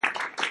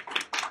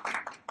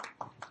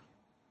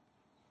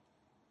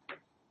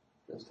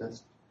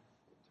test.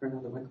 Turn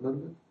on the mic a little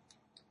bit.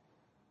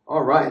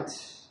 All right.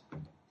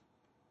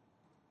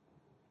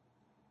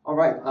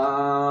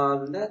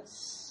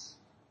 Let's,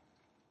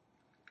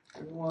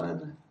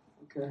 everyone,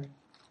 okay.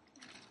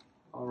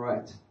 All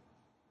right.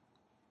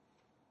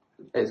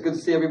 Hey, it's good to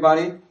see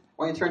everybody.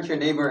 Why don't you turn to your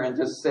neighbor and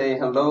just say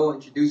hello,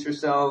 introduce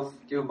yourself,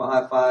 give them a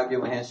high five,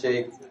 give them a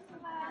handshake.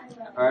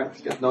 All right,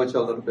 let's get to know each other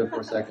a little bit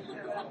for a second.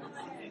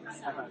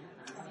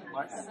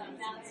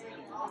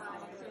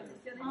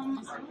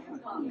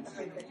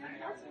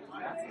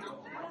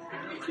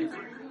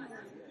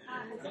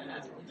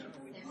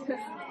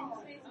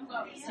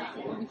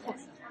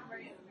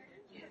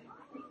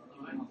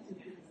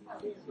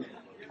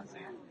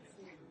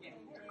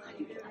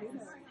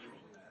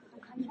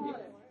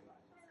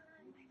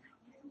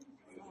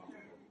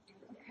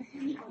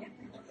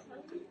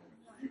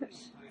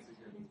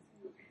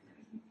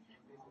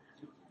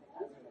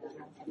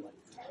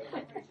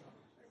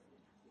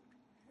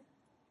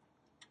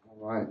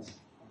 All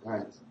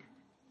right.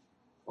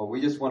 Well, we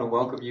just want to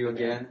welcome you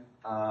again.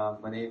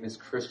 My name is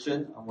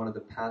Christian. I'm one of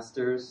the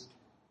pastors.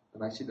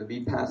 I'm actually the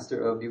lead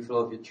pastor of New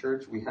Philadelphia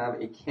Church. We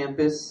have a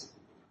campus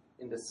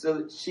in the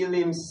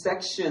Shilim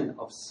section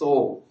of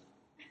Seoul,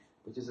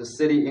 which is a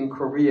city in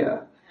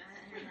Korea.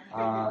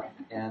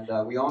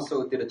 And we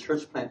also did a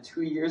church plant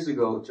 2 years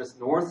ago, just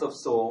north of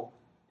Seoul,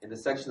 in the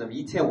section of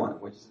Itaewon,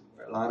 which is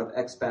where a lot of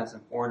expats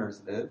and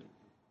foreigners live.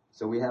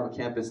 So we have a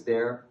campus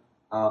there.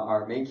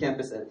 Our main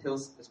campus at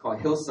is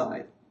called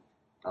Hillside.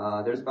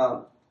 There's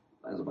about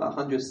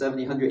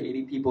 170,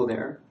 180 people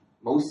there,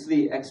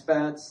 mostly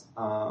expats,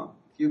 a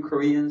few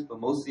Koreans,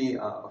 but mostly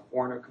a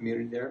foreigner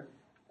community there.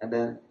 And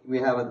then we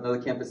have another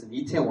campus in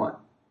Itaewon,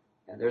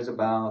 and there's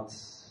about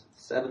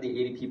 70,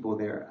 80 people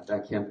there at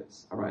that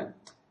campus. All right.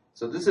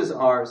 So this is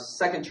our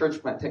second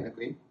church plant,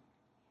 technically,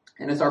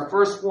 and it's our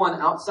first one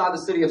outside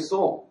the city of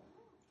Seoul.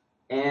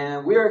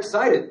 And we are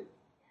excited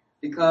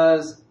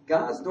because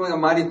God's doing a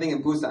mighty thing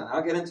in Busan.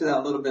 I'll get into that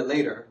a little bit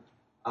later.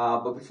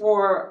 But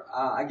before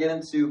I get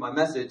into my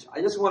message,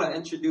 I just want to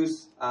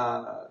introduce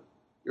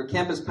your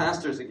campus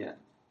pastors again.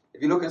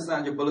 If you look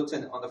inside your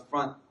bulletin, on the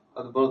front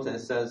of the bulletin,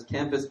 it says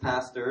Campus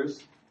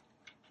Pastors,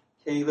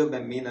 Caleb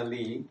and Mina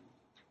Lee.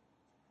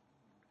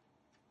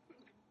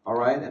 All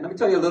right, and let me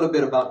tell you a little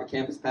bit about your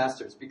campus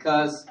pastors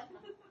because,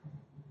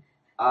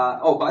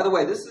 by the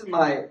way, this is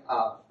my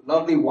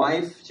lovely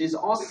wife. She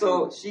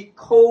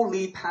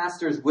co-lead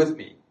pastors with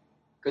me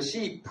because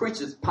she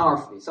preaches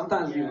powerfully,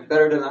 sometimes even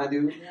better than I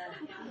do.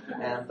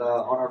 And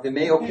on our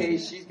Vimeo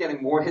page, she's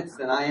getting more hits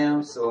than I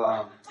am.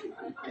 So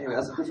anyway,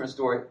 that's a different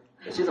story.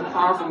 But she's a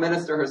powerful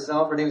minister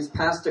herself. Her name is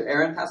Pastor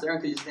Erin. Pastor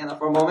Erin, could you stand up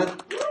for a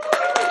moment?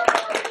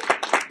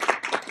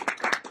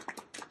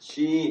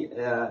 She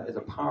is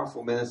a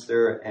powerful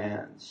minister,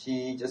 and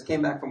she just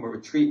came back from a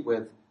retreat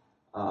with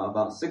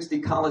about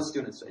 60 college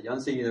students at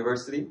Yonsei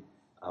University.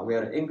 We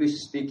had an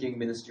English-speaking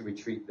ministry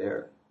retreat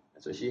there.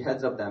 And so she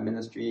heads up that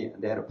ministry,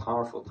 and they had a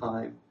powerful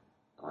time.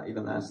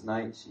 Even last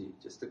night, she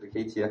just took the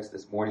KTX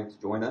this morning to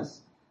join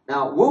us.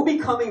 Now, we'll be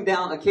coming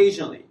down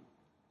occasionally,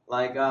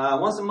 like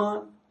once a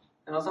month,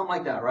 something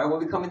like that, right? We'll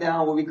be coming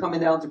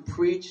down to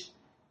preach,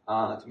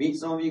 to meet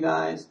some of you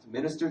guys, to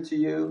minister to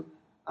you.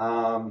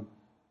 And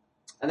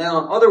then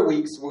on other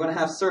weeks, we're going to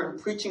have certain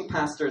preaching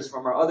pastors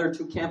from our other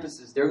two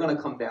campuses. They're going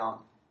to come down,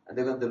 and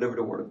they're going to deliver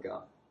the Word of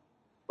God.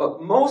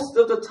 But most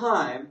of the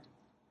time,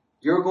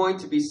 you're going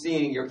to be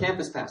seeing your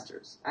campus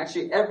pastors.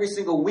 Actually, every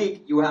single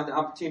week, you will have the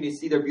opportunity to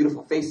see their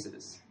beautiful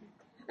faces.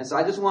 And so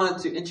I just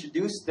wanted to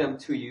introduce them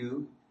to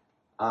you,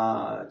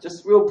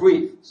 just real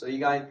brief, so you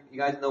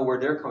guys know where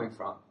they're coming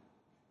from.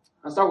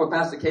 I'll start with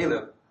Pastor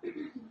Caleb.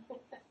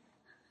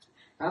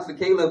 Pastor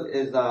Caleb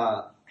is,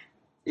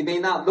 he may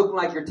not look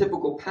like your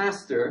typical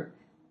pastor.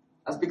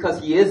 That's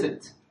because he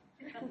isn't.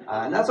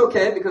 And that's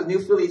okay, because New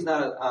Philly is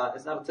not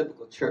a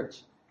typical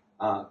church.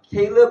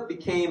 Caleb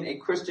became a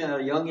Christian at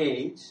a young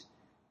age.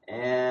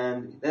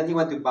 And then he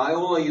went to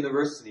Biola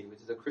University,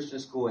 which is a Christian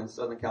school in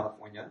Southern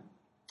California.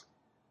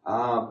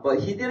 But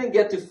he didn't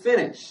get to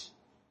finish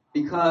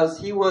because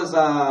he was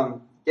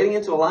getting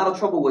into a lot of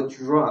trouble with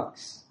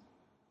drugs.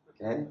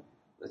 Okay,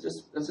 let's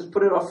just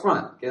put it up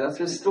front. Okay, that's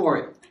his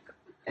story.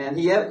 And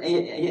he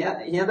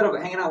ended up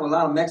hanging out with a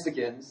lot of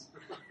Mexicans,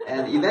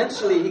 and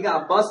eventually he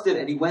got busted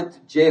and he went to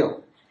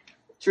jail.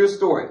 True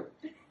story.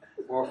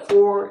 For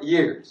 4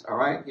 years. All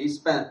right, he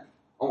spent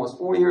almost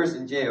 4 years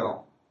in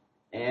jail.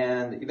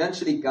 And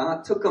eventually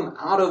God took him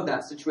out of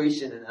that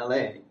situation in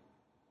LA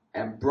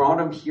and brought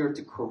him here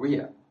to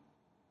Korea.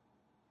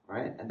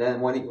 Right? And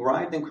then when he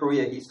arrived in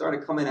Korea, he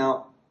started coming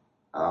out.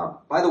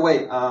 By the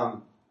way,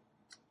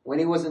 when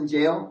he was in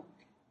jail,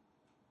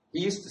 he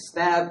used to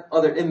stab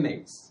other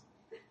inmates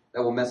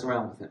that will mess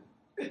around with him.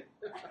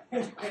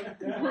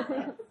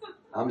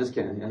 I'm just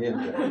kidding.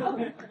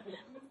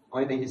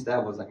 Only thing he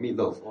stabbed was like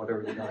meatloaf or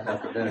whatever he's gonna have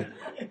for dinner.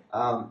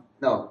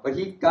 No, but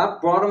God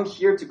brought him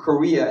here to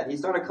Korea, and he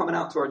started coming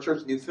out to our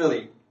church in New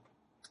Philly.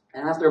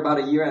 And after about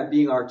a year at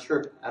being at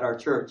our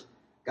church,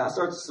 God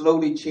started to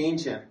slowly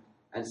change him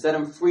and set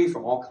him free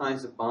from all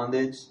kinds of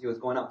bondage. He was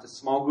going out to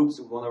small groups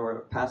with one of our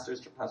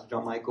pastors, Pastor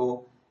John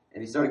Michael,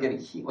 and he started getting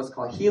what's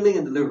called healing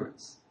and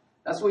deliverance.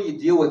 That's where you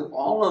deal with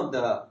all of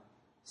the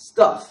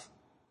stuff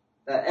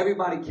that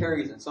everybody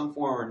carries in some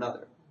form or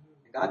another.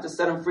 And God just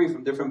set him free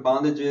from different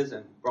bondages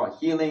and brought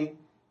healing.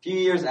 A few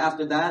years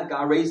after that,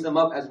 God raised him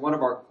up as one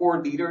of our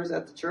core leaders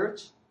at the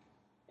church.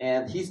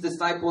 And he's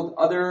discipled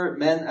other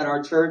men at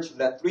our church,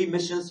 led 3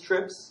 missions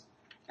trips,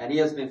 and he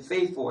has been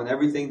faithful in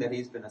everything that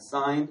he's been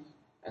assigned.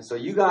 And so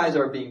you guys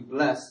are being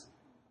blessed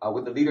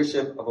with the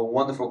leadership of a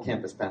wonderful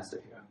campus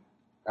pastor here,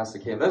 Pastor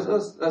Caleb.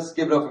 Let's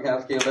give it up for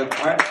Pastor Caleb.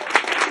 All right.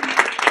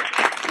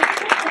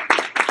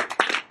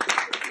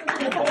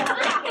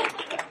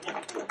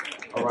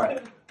 All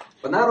right.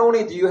 But not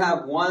only do you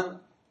have one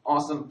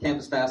awesome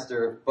campus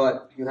pastor,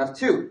 but you have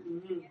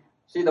 2.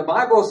 See, the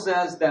Bible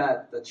says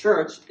that the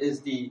church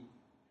is the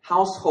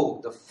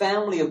household, the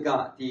family of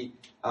God, the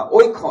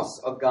oikos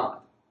of God.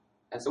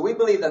 And so we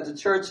believe that the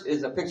church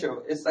is a picture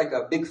of, it's like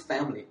a big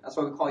family. That's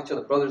why we call each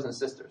other brothers and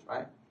sisters,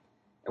 right?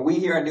 And we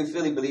here at New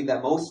Philly believe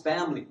that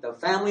the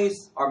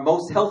families are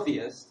most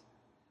healthiest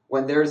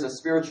when there's a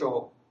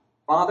spiritual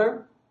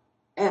father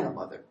and a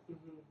mother. You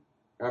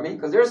know what I mean?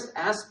 Because there's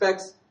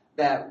aspects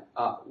that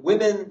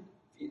women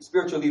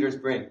spiritual leaders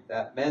bring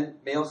that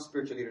male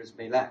spiritual leaders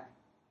may lack.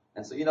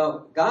 And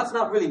so, God's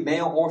not really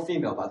male or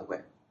female, by the way.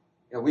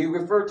 We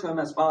refer to him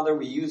as Father,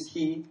 we use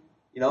he,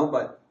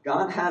 but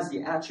God has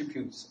the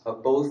attributes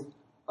of both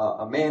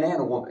a man and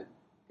a woman.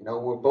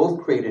 We're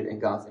both created in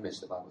God's image,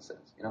 the Bible says,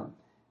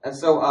 And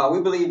so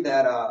we believe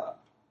that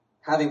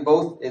having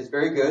both is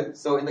very good.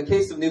 So in the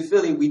case of New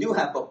Philly, we do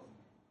have both.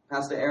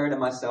 Pastor Aaron and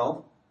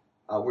myself,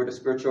 we're the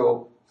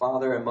spiritual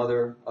father and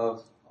mother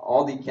of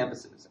all the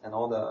campuses and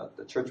all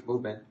the church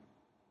movement.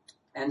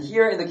 And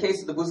here in the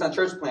case of the Busan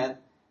Church Plant,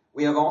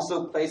 we have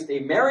also placed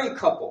a married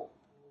couple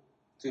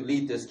to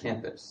lead this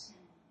campus,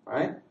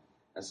 right?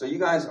 And so you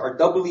guys are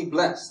doubly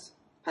blessed.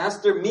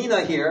 Pastor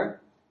Mina here,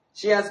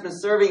 she has been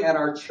serving at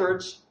our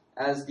church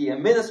as the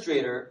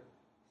administrator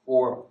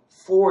for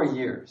 4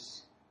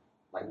 years.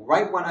 Like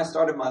right when I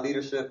started my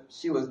leadership,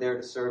 she was there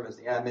to serve as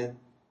the admin.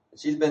 And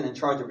she's been in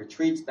charge of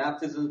retreats,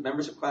 baptisms,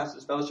 membership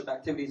classes, fellowship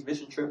activities,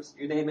 mission trips,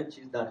 you name it,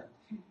 she's done it.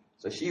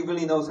 So she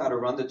really knows how to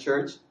run the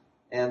church.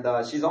 And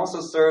she's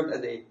also served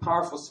as a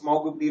powerful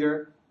small group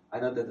leader. I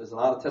know that there's a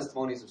lot of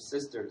testimonies of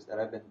sisters that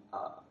have been,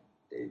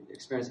 they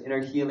experienced inner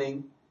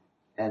healing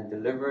and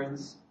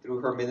deliverance through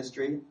her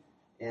ministry.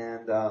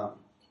 And, but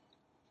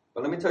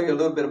let me tell you a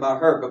little bit about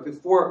her. But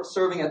before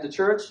serving at the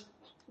church,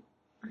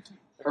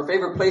 her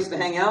favorite place to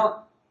hang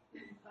out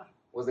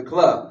was the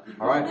club,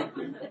 all right?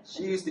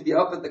 She used to be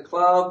up at the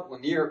club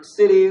in New York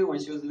City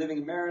when she was living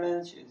in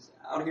Maryland. She was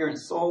out here in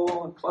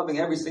Seoul, clubbing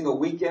every single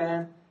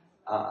weekend,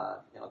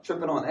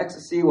 tripping on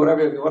ecstasy,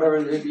 whatever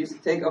it used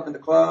to take up in the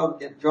club,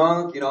 get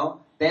drunk,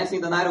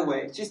 dancing the night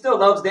away. She still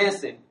loves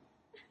dancing,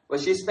 but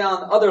she's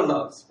found other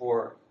loves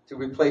to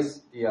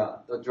replace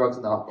the drugs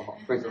and the alcohol.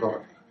 Praise the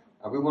Lord.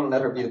 We won't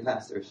let her be the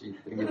pastor if she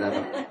didn't give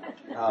that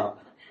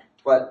up.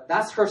 But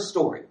that's her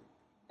story,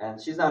 and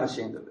she's not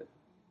ashamed of it.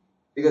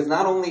 Because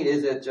not only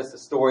is it just a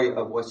story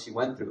of what she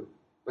went through,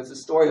 but it's a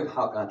story of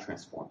how God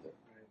transformed her.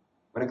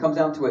 When it comes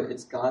down to it,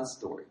 it's God's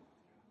story.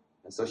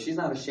 And so she's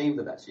not ashamed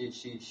of that.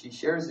 She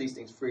shares these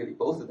things freely,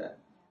 both of them.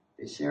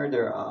 They share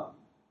their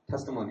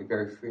testimony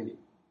very freely.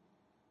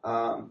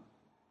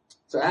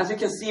 So as you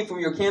can see from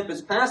your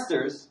campus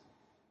pastors,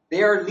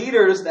 they are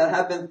leaders that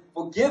have been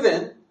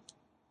forgiven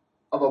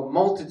of a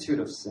multitude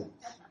of sins.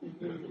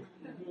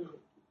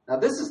 Now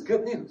this is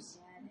good news.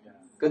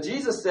 Because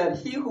Jesus said,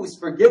 he who is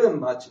forgiven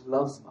much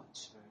loves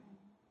much.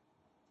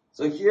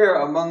 So here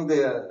among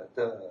the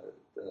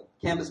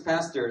campus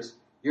pastors,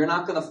 you're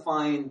not going to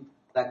find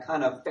that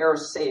kind of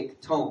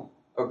Pharisaic tone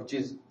of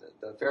Jesus,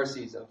 the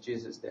Pharisees of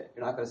Jesus' day.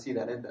 You're not going to see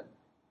that in them.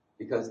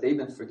 Because they've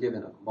been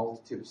forgiven of a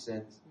multitude of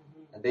sins.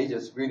 And they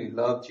just really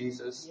love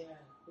Jesus.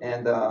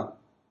 And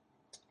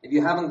if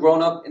you haven't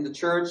grown up in the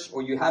church,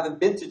 or you haven't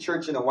been to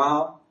church in a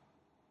while,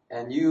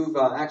 and you've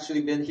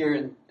actually been here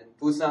in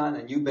Busan,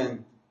 and you've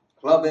been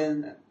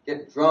clubbing and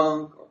getting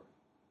drunk or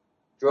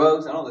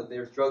drugs. I don't know if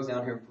there's drugs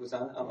down here in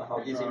Busan. I don't know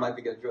how easy it might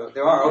be to get drugs.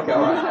 There are? Okay,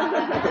 all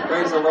right.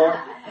 Praise the Lord.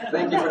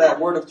 Thank you for that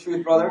word of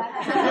truth, brother.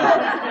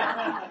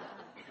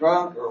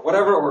 Drunk or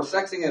whatever, or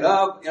sexing it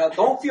up.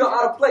 Don't feel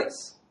out of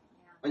place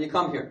when you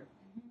come here.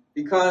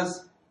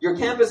 Because your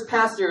campus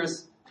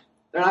pastors,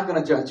 they're not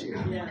going to judge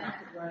you. Yeah,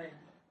 right.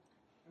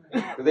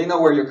 They know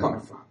where you're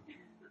coming from.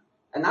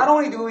 And not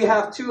only do we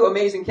have 2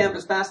 amazing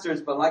campus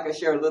pastors, but like I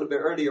shared a little bit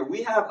earlier,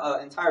 we have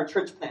an entire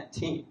church plant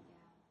team.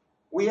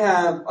 We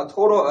have a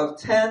total of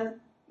 10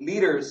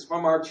 leaders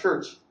from our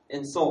church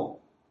in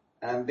Seoul.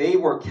 And they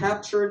were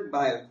captured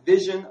by a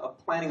vision of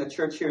planting a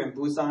church here in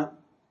Busan.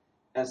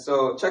 And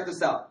so check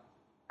this out.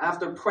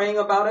 After praying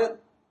about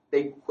it,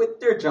 they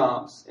quit their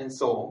jobs in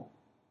Seoul.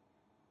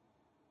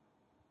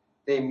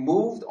 They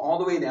moved all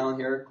the way down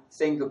here,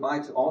 saying goodbye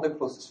to all their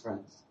closest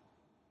friends.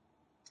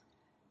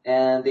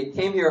 And they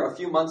came here a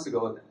few months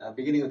ago,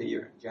 beginning of the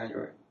year,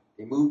 January.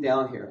 They moved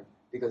down here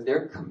because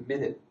they're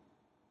committed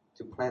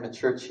to plant a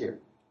church here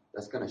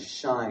that's going to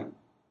shine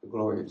the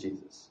glory of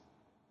Jesus.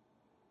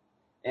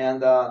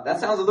 And that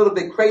sounds a little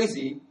bit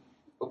crazy,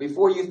 but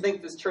before you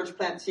think this church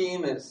plant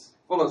team is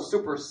full of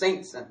super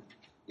saints and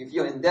you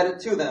feel indebted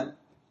to them,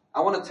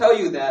 I want to tell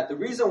you that the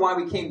reason why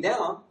we came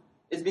down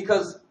is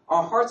because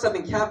our hearts have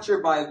been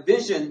captured by a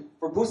vision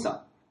for Busan.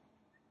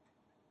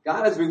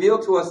 God has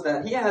revealed to us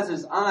that He has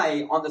His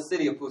eye on the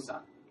city of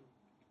Busan.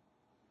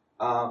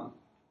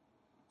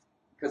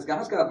 Because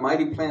God's got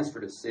mighty plans for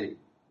this city.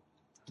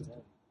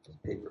 This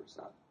paper is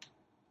not.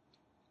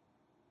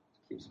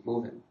 Keeps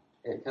moving.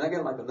 Hey, can I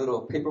get like a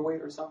little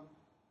paperweight or something?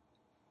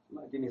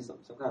 Somebody give me some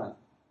kind of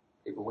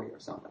paperweight or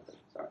something like that.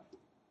 Sorry.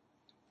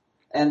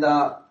 And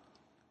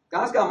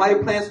God's got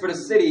mighty plans for the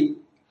city.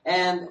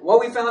 And what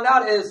we found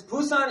out is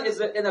Busan is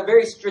in a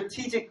very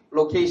strategic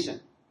location.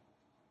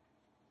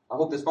 I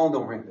hope this phone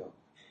don't ring though.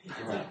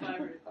 Right.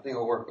 I think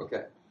it'll work.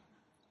 Okay.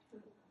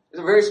 It's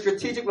a very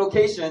strategic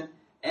location,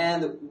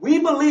 and we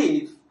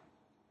believe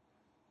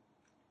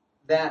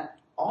that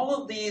all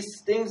of these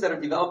things that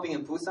are developing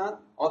in Busan,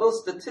 although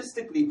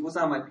statistically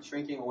Busan might be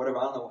shrinking or whatever,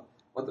 I don't know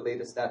what the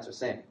latest stats are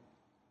saying,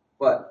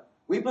 but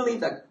we believe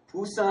that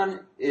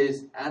Busan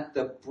is at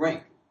the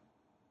brink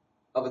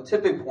of a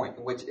tipping point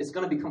in which it's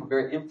going to become a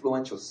very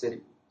influential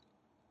city.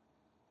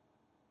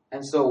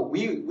 And so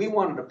we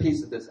wanted a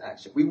piece of this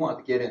action. We wanted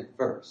to get in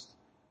first.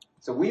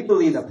 So we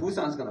believe that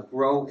Busan is going to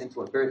grow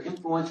into a very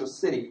influential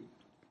city.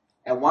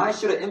 And why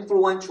should an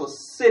influential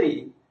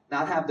city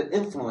not have the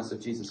influence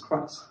of Jesus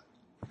Christ?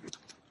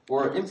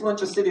 For an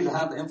influential city to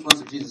have the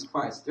influence of Jesus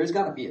Christ, there's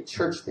got to be a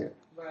church there.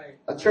 Right.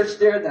 A church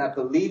there that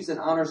believes and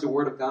honors the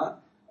Word of God.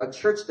 A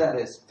church that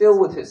is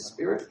filled with His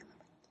Spirit.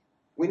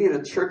 We need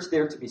a church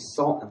there to be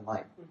salt and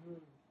light. Mm-hmm.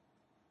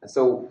 And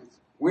so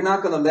we're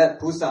not going to let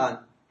Busan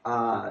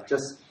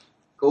just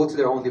go to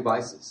their own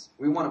devices.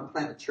 We want to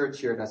plant a church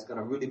here that's going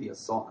to really be a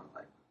salt and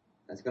light.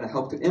 That's going to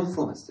help to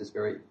influence this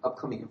very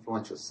upcoming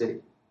influential city.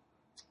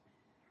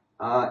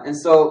 And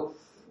so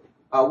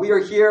we are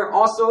here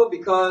also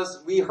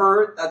because we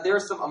heard that there are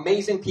some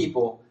amazing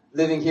people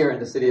living here in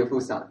the city of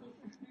Busan.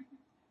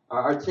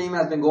 Our team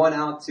has been going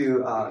out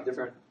to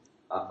different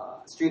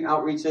street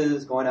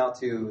outreaches, going out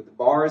to the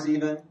bars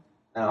even.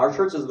 And our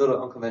church is a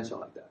little unconventional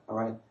like that, all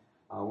right?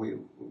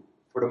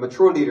 For the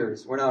mature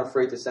leaders, we're not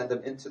afraid to send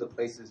them into the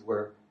places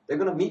where they're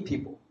going to meet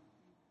people.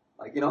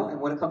 Like, and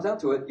when it comes down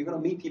to it, you're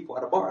going to meet people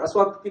at a bar. That's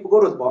why people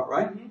go to the bar,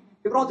 right? Mm-hmm.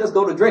 People don't just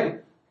go to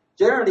drink.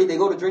 Generally, they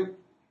go to drink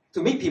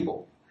to meet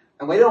people.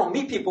 And when they don't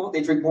meet people,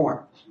 they drink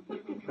more. You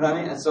know what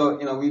I mean? And so,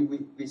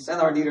 we send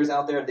our leaders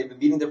out there. They've been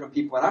meeting different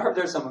people. And I heard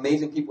there's some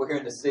amazing people here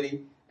in the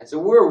city. And so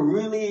we're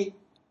really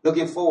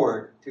looking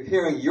forward to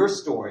hearing your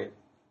story.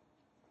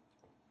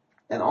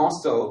 And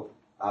also,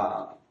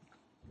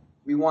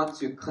 we want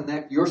to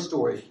connect your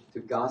story to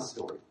God's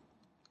story.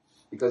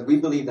 Because we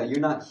believe that you're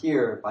not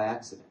here by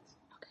accident.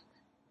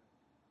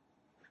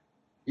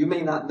 You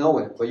may not know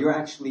it, but you're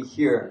actually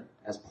here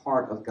as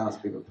part of God's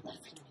bigger plan.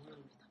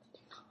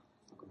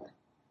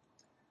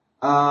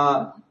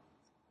 I'm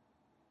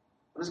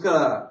just going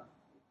to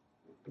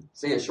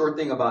say a short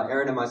thing about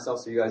Aaron and myself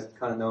so you guys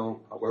kind of know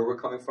where we're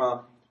coming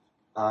from.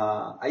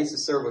 I used to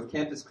serve with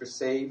Campus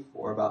Crusade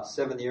for about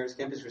 7 years.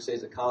 Campus Crusade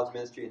is a college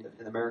ministry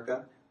in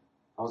America.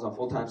 I was on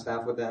full-time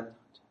staff with them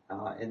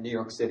in New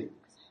York City.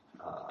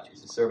 I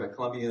used to serve at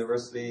Columbia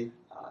University.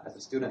 As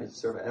a student, I used to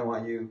serve at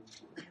NYU.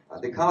 I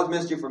did college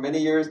ministry for many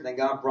years, and then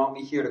God brought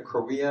me here to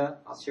Korea.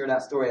 I'll share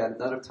that story at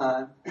another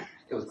time.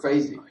 It was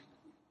crazy.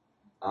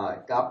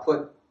 God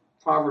put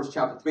Proverbs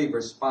chapter 3,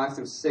 verse 5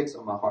 through 6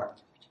 on my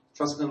heart.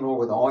 Trust in the Lord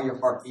with all your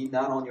heart. Lean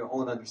not on your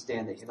own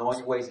understanding. In all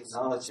your ways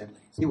acknowledge Him.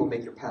 He will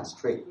make your path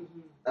straight.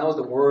 That was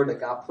the word that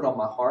God put on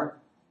my heart.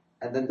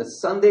 And then the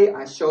Sunday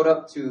I showed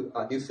up to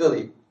New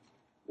Philly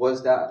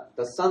was that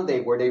the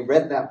Sunday where they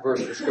read that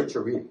verse for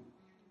scripture reading.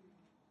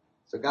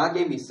 So God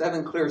gave me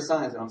 7 clear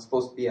signs that I'm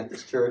supposed to be at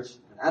this church.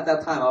 And at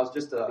that time, I was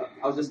just an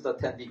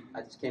attendee.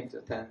 I just came to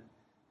attend.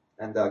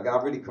 And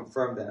God really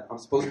confirmed that I'm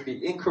supposed to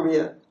be in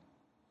Korea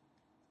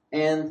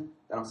and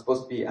that I'm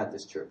supposed to be at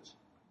this church.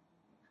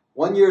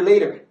 1 year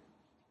later,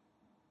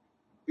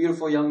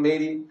 beautiful young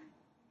lady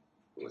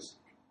who was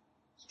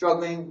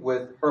struggling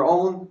with her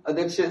own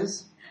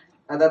addictions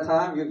at that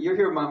time. You'll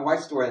hear my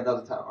wife's story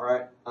another time, all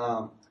right?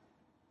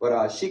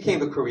 But she came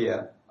to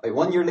Korea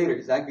 1 year later,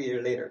 exactly a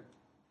year later,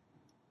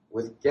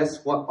 with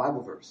guess what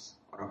Bible verse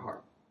on her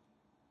heart?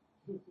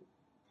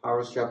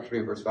 Proverbs chapter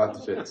 3, verse 5 to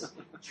 6.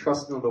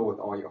 Trust in the Lord with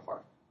all your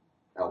heart.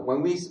 Now,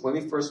 when we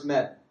first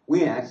met,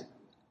 we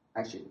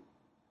actually,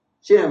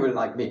 she didn't really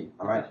like me,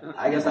 all right?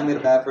 I guess I made a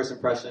bad first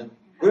impression.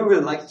 We didn't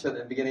really like each other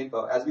in the beginning,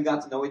 but as we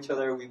got to know each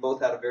other, we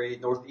both had a very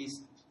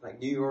Northeast, like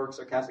New York,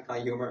 sarcastic kind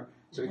of humor.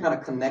 So we kind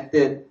of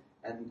connected,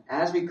 and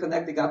as we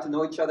connected, got to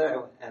know each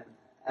other, and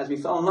as we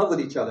fell in love with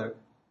each other,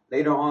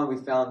 later on we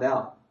found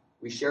out,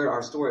 we shared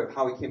our story of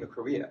how we came to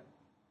Korea.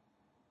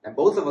 And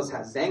both of us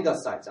had Zanga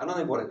sites. I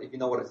don't know if you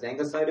know what a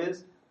Zanga site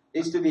is. It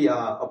used to be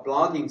a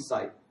blogging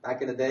site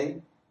back in the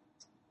day.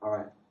 All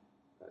right.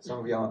 Some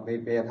of y'all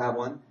may have had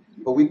one.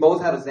 But we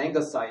both had a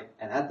Zanga site,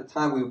 and at the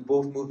time we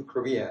both moved to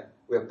Korea.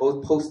 We have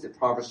both posted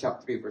Proverbs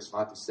chapter 3, verse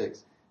 5 to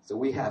 6. So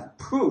we have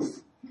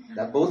proof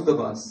that both of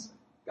us,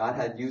 God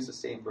had used the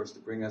same verse to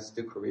bring us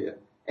to Korea.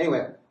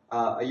 Anyway,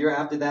 a year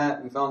after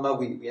that, we fell in love.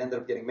 We ended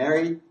up getting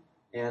married,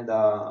 and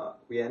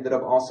we ended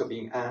up also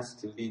being asked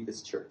to lead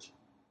this church.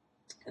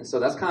 And so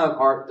that's kind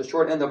of the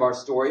short end of our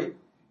story.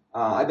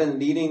 I've been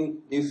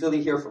leading New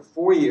Philly here for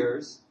 4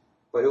 years,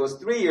 but it was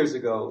 3 years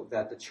ago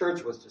that the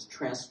church was just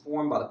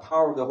transformed by the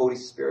power of the Holy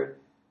Spirit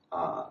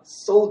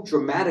so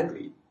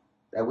dramatically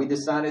that we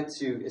decided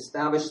to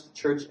establish the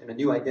church in a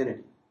new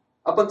identity.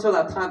 Up until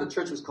that time, the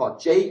church was called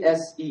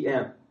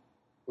JSEM,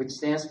 which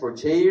stands for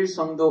Jail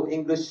Sungdo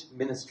English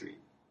Ministry.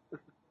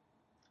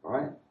 All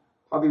right?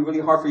 Probably really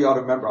hard for y'all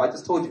to remember. I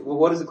just told you. Well,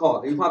 what is it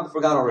called? You probably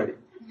forgot already.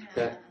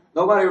 Okay?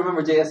 Nobody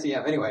remember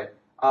JSEM. Anyway,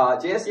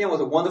 JSEM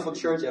was a wonderful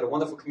church. It had a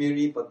wonderful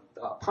community, but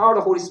the power of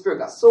the Holy Spirit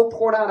got so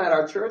poured out at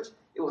our church.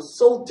 It was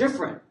so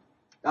different.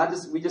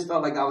 We just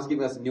felt like God was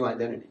giving us a new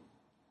identity.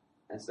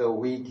 And so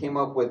we came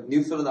up with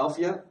New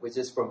Philadelphia, which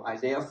is from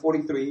Isaiah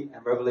 43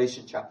 and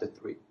Revelation chapter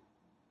 3.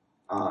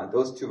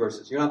 Those two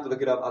verses. You don't have to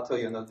look it up. I'll tell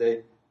you another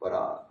day.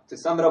 But to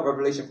sum it up,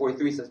 Revelation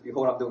 43 says,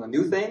 "Behold, I'm doing a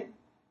new thing."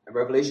 And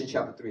Revelation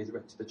chapter 3 is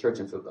written to the church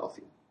in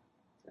Philadelphia.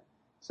 Okay.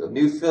 So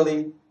New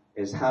Philly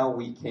is how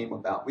we came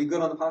about. We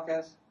good on the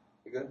podcast?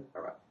 We good?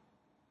 All right.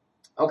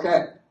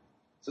 Okay.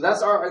 So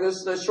this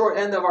is the short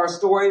end of our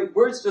story.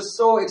 We're just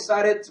so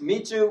excited to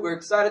meet you. We're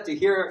excited to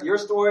hear your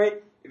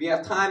story. If you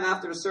have time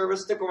after the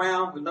service, stick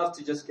around. We'd love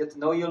to just get to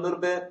know you a little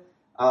bit.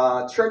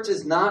 Church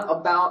is not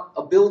about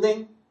a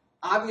building.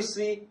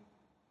 Obviously,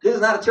 this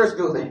is not a church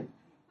building,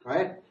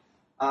 right?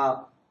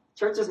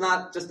 Church is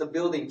not just a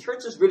building.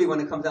 Church is really, when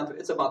it comes down to it,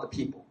 it's about the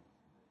people,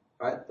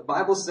 right? The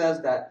Bible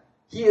says that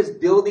He is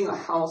building a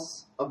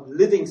house of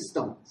living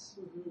stones.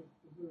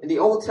 In the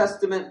Old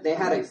Testament, they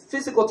had a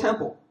physical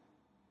temple,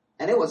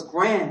 and it was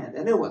grand,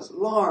 and it was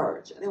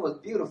large, and it was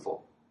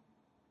beautiful,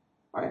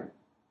 right?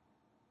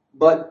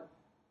 But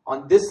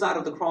on this side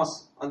of the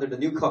cross, under the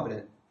new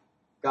covenant,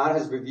 God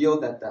has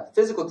revealed that that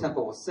physical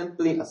temple was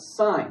simply a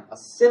sign, a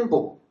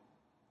symbol,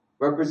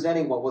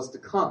 representing what was to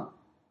come,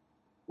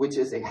 which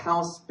is a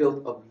house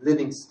built of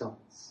living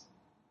stones,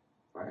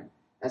 right?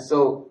 And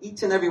so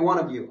each and every one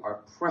of you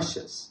are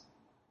precious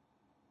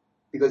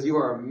because you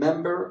are a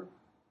member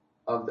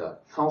of the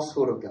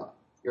household of God.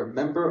 You're a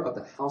member of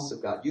the house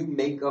of God. You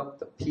make up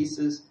the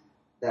pieces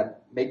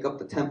that make up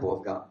the temple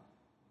of God,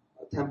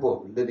 a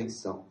temple of living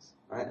stones,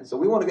 right? And so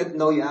we want to get to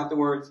know you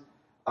afterwards.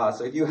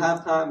 So if you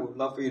have time, we'd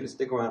love for you to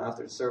stick around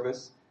after the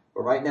service.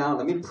 But right now,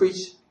 let me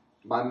preach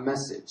my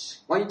message.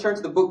 Why don't you turn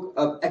to the book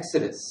of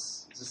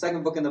Exodus? It's the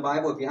second book in the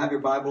Bible. If you have your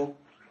Bible,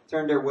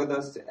 turn there with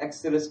us to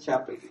Exodus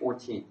chapter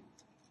 14.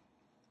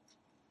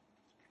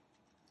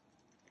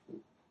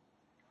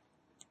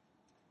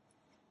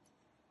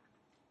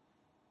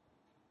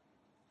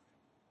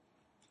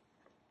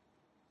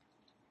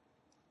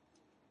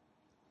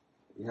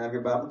 If you have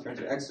your Bible, turn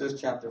to Exodus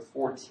chapter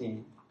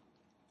 14.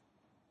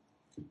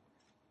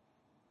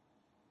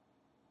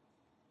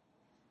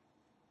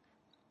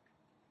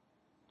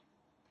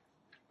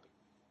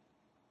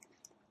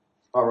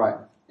 All right.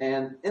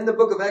 And in the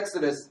book of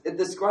Exodus, it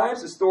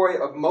describes the story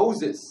of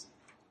Moses.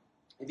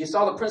 If you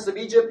saw the Prince of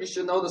Egypt, you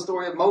should know the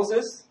story of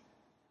Moses.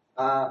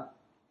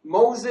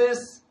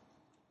 Moses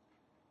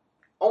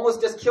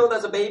almost just killed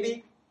as a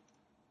baby.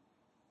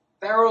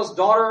 Pharaoh's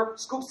daughter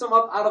scoops him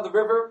up out of the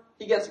river.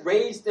 He gets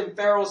raised in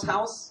Pharaoh's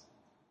house.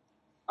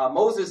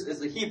 Moses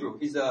is a Hebrew.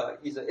 He's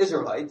an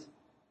Israelite.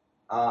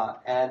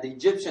 And the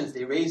Egyptians,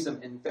 they raised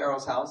him in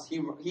Pharaoh's house.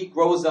 He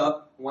grows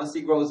up. Once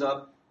he grows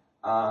up,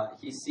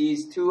 he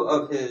sees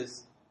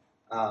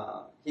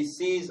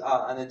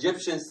an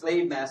Egyptian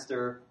slave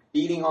master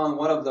beating on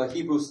one of the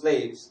Hebrew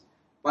slaves.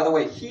 By the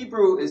way,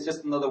 Hebrew is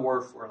just another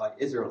word for like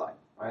Israelite,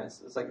 right?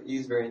 It's like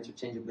used very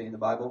interchangeably in the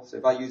Bible. So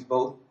if I use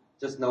both,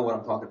 just know what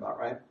I'm talking about,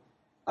 right?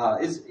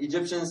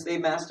 Egyptian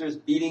slave master is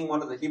beating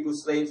one of the Hebrew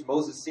slaves.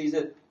 Moses sees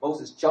it.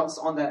 Moses jumps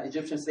on that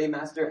Egyptian slave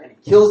master and he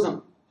kills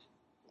him.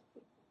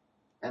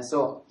 And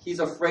so he's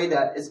afraid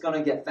that it's going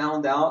to get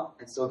found out.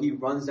 And so he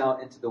runs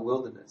out into the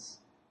wilderness.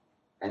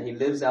 And he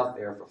lives out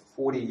there for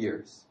 40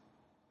 years.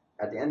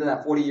 At the end of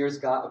that 40 years,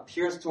 God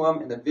appears to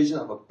him in the vision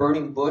of a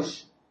burning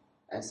bush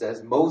and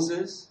says,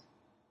 "Moses,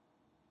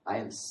 I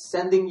am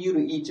sending you to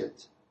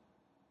Egypt.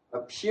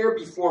 Appear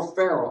before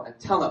Pharaoh and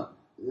tell him,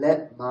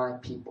 'Let my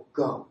people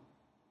go.'"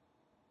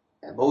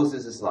 And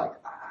Moses is like,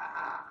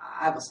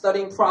 "I have a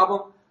studying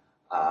problem.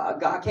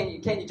 God, can't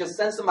you just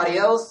send somebody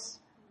else?"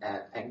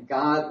 And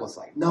God was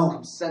like, "No,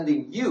 I'm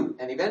sending you."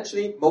 And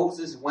eventually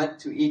Moses went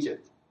to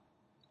Egypt.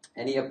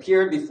 And he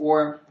appeared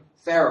before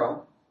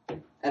Pharaoh.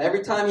 And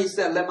every time he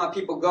said, "Let my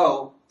people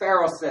go,"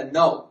 Pharaoh said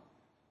no.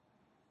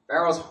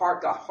 Pharaoh's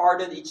heart got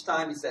hardened each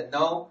time he said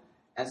no.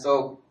 And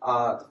so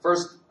the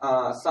first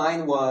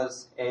sign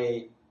was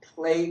a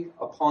plague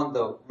upon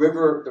the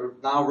river, the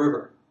Nile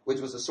River, which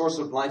was the source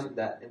of life in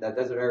that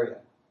desert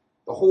area.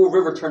 The whole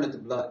river turned into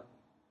blood.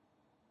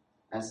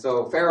 And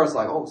so Pharaoh's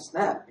like, "Oh,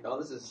 snap.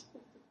 This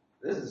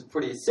this is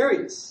pretty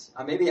serious.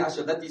 Maybe I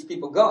should let these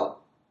people go.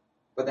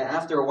 But then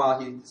after a while,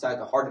 he decided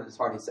to harden his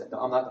heart. He said, no,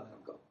 I'm not going to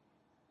let them go.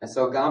 And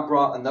so God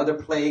brought another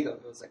plague.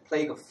 It was a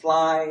plague of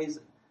flies,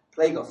 a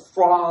plague of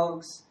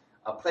frogs,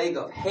 a plague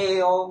of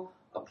hail,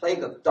 a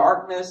plague of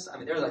darkness.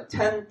 There's like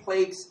 10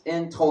 plagues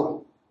in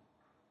total.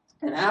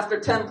 And after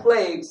 10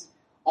 plagues,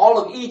 all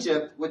of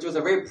Egypt, which was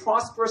a very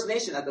prosperous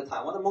nation at the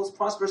time, one of the most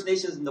prosperous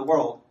nations in the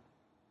world,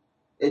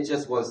 it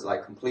just was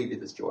like completely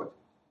destroyed.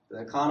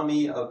 The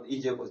economy of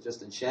Egypt was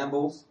just in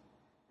shambles.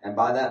 And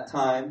by that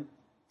time,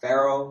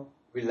 Pharaoh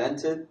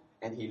relented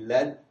and he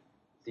let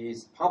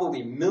these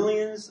probably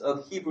millions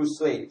of Hebrew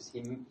slaves,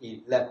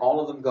 he let all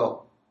of them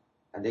go.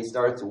 And they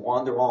started to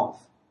wander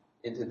off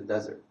into the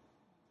desert.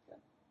 Okay.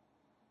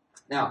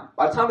 Now,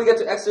 by the time we get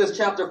to Exodus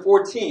chapter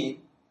 14,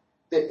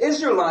 the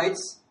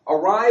Israelites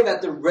arrive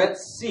at the Red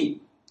Sea.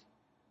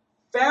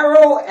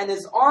 Pharaoh and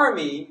his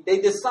army,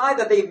 they decide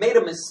that they made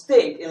a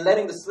mistake in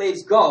letting the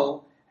slaves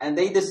go, and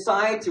they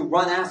decide to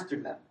run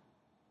after them.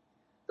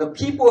 The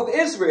people of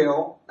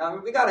Israel,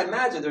 we got to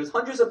imagine, there's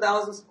hundreds of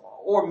thousands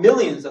or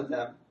millions of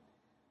them.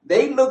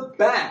 They look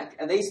back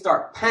and they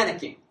start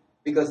panicking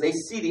because they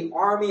see the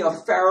army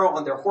of Pharaoh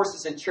on their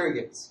horses and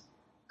chariots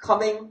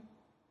coming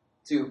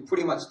to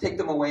pretty much take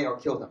them away or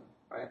kill them,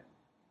 right?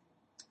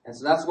 And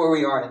so that's where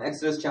we are in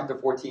Exodus chapter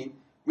 14.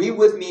 Read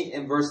with me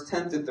in verse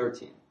 10 to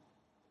 13.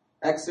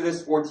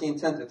 Exodus 14,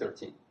 10 to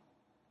 13.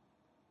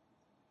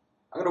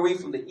 I'm going to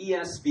read from the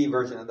ESV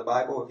version of the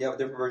Bible. If you have a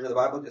different version of the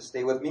Bible, just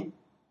stay with me.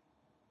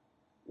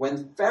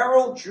 When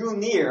Pharaoh drew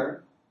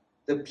near,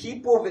 the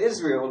people of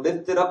Israel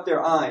lifted up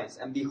their eyes,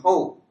 and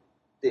behold,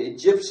 the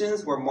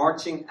Egyptians were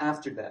marching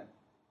after them,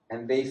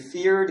 and they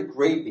feared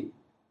greatly.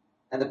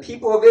 And the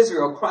people of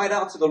Israel cried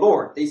out to the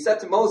Lord. They said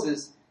to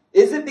Moses,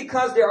 "Is it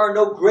because there are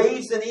no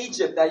graves in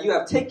Egypt that you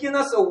have taken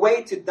us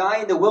away to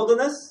die in the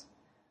wilderness?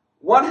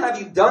 What have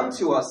you done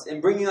to us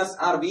in bringing us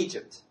out of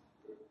Egypt?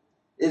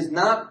 Is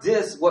not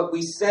this what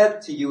we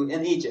said to you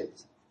in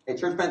Egypt?" Hey,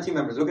 church plant team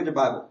members, look at your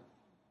Bible.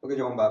 Look at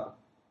your own Bible.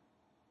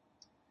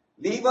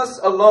 "Leave us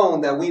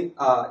alone that we,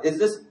 is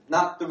this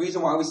not the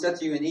reason why we said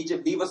to you in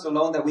Egypt, leave us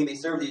alone that we may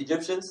serve the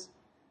Egyptians?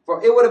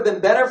 For it would have been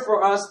better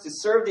for us to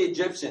serve the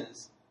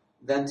Egyptians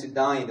than to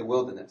die in the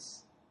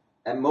wilderness."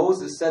 And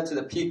Moses said to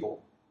the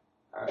people,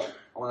 all right,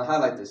 I want to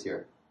highlight this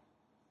here.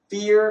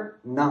 "Fear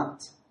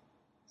not.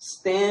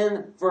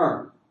 Stand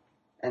firm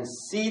and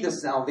see the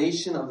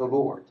salvation of the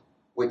Lord,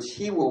 which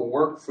he will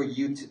work for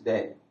you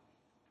today.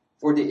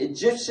 For the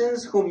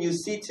Egyptians whom you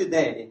see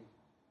today,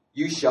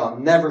 you shall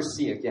never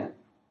see again.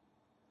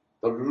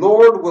 The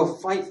Lord will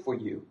fight for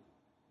you.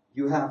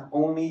 You have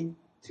only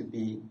to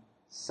be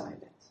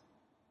silent."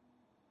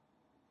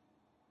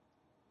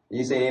 Can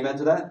you say amen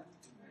to that?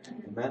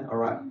 Amen. All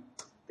right.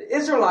 The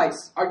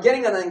Israelites are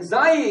getting an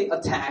anxiety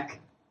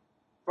attack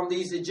from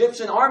these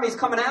Egyptian armies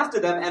coming after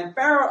them, and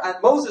Pharaoh and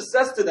Moses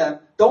says to them,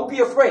 "Don't be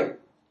afraid.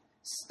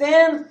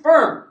 Stand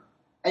firm,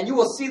 and you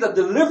will see the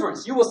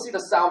deliverance. You will see the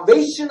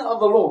salvation of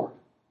the Lord.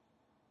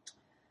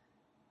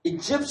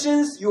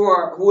 Egyptians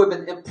who have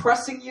been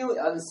oppressing you,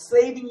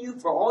 enslaving you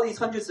for all these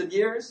hundreds of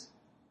years,"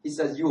 he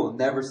says, "you will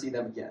never see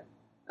them again."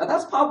 Now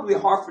that's probably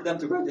hard for them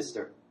to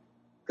register,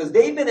 because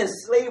they've been in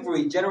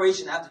slavery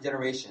generation after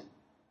generation.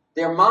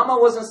 Their mama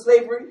was in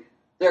slavery.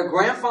 Their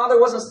grandfather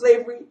was in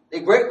slavery.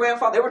 Their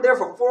great-grandfather, they were there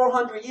for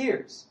 400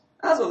 years.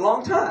 That's a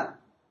long time.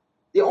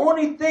 The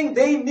only thing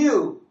they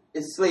knew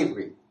is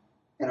slavery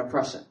and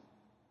oppression.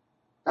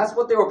 That's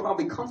what they were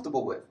probably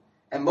comfortable with.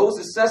 And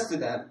Moses says to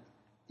them,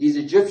 "These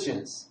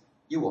Egyptians,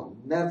 you will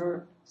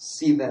never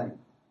see them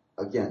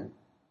again."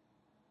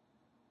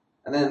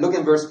 And then look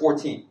in verse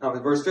 15.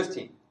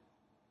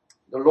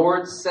 The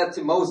Lord said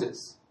to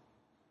Moses,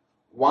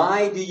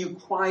 "Why do you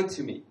cry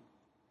to me?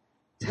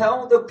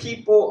 Tell the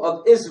people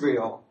of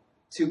Israel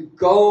to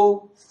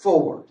go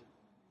forward.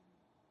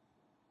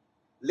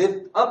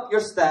 Lift up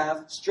your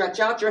staff, stretch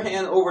out your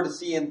hand over the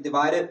sea and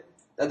divide it,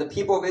 that the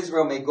people of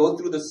Israel may go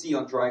through the sea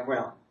on dry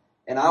ground.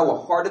 And I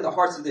will harden the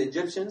hearts of the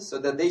Egyptians, so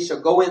that they shall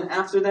go in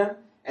after them,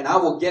 and I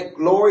will get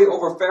glory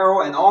over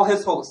Pharaoh and all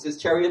his hosts, his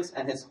chariots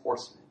and his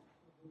horsemen."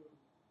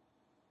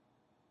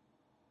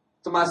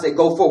 Somebody say,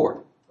 "Go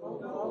forward." Go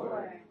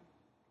forward.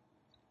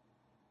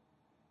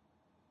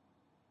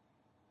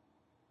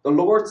 The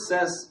Lord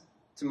says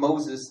to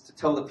Moses to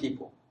tell the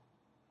people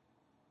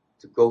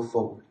to go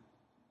forward.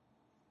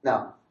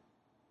 Now,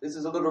 this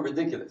is a little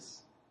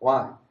ridiculous.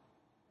 Why?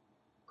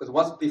 Because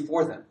what's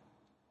before them?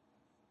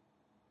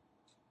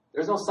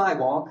 There's no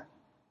sidewalk.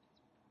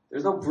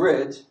 There's no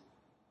bridge.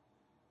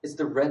 It's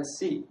the Red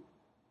Sea.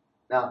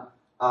 Now,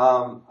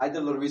 I did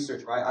a little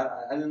research, right?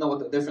 I didn't know what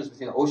the difference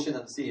between the ocean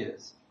and the sea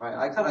is, right?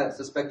 I kind of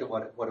suspected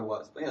what it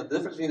was. But the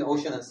difference between the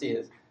ocean and the sea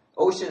is, the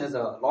ocean is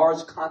a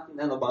large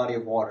continental body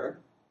of water,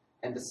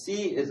 and the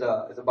sea is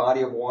a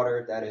body of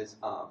water that is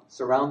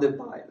surrounded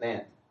by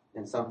land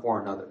in some form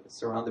or another. It's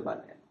surrounded by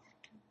land.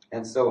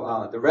 And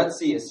so the Red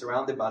Sea is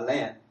surrounded by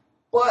land,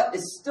 but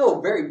it's still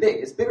very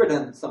big. It's bigger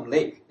than some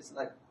lake. It's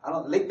like,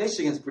 Lake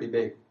Michigan's pretty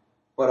big,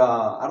 but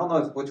I don't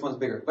know which one's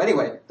bigger. But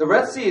anyway, the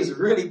Red Sea is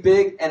really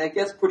big, and it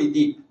gets pretty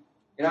deep.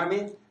 You know what I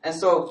mean? And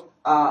so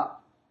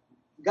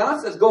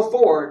God says, go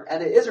forward,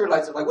 and the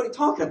Israelites are like, what are you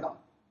talking about?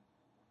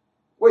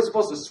 We're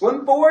supposed to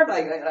swim forward?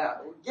 Like,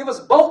 give us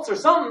boats or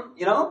something,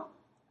 you know?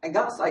 And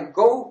God's like,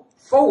 go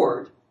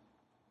forward.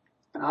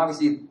 And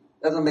obviously,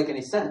 it doesn't make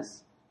any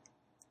sense.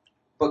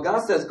 But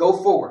God says,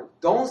 go forward.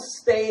 Don't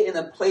stay in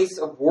a place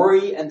of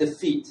worry and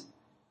defeat,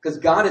 because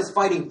God is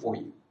fighting for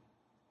you.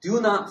 Do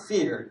not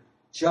fear.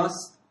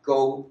 Just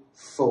go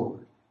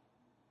forward.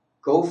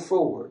 Go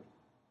forward,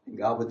 and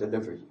God will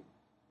deliver you.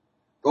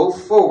 Go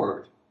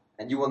forward,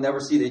 and you will never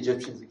see the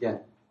Egyptians again.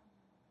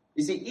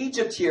 You see,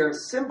 Egypt here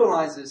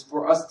symbolizes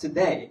for us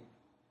today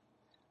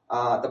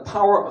the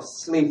power of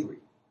slavery,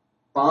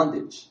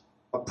 bondage,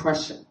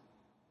 oppression.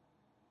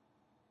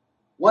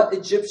 What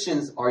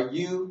Egyptians are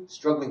you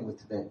struggling with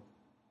today?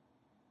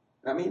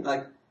 I mean,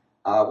 like,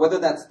 whether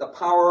that's the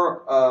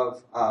power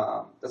of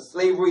the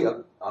slavery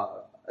of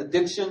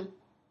addiction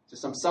to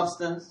some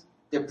substance,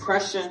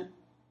 depression,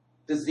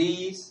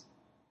 disease,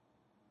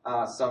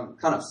 some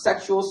kind of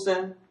sexual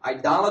sin,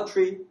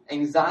 idolatry,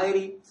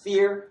 anxiety,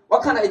 fear.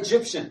 What kind of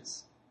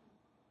Egyptians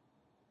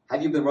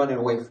have you been running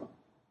away from?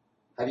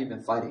 Have you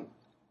been fighting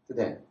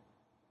today?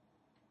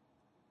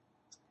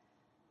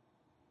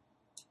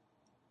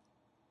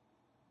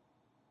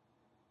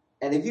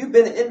 And if you've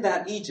been in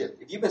that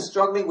Egypt, if you've been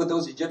struggling with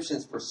those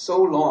Egyptians for so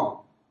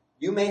long,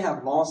 you may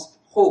have lost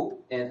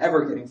hope in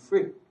ever getting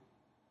free.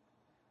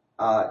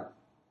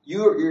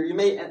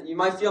 You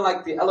might feel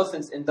like the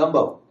elephants in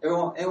Dumbo.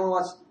 Anyone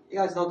watch? You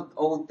guys know the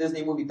old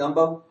Disney movie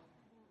Dumbo?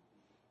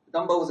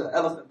 Dumbo was an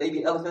elephant,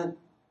 baby elephant.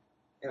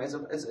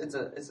 It's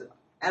an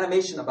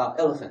animation about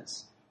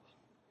elephants.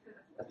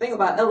 The thing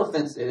about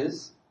elephants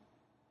is,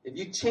 if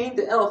you chain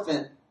the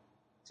elephant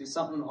to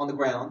something on the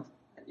ground,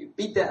 and you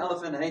beat that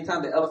elephant, and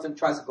anytime the elephant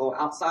tries to go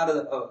outside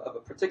of a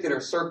particular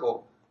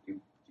circle,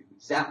 you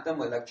zap them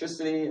with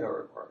electricity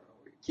or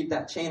keep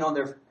that chain on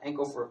their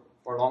ankle for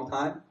a long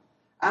time.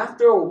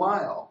 After a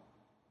while,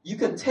 you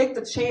can take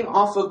the chain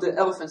off of the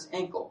elephant's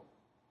ankle,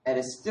 and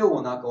it still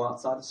will not go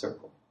outside the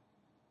circle.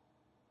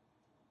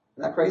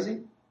 Isn't that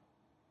crazy?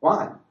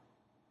 Why?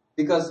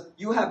 Because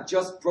you have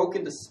just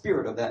broken the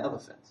spirit of that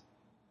elephant.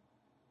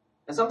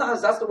 And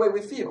sometimes that's the way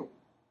we feel.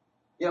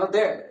 You know,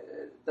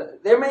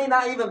 there may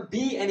not even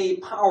be any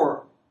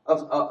power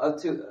of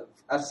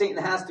Satan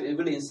has to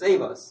really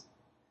enslave us.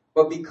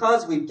 But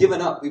because we've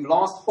given up, we've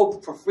lost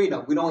hope for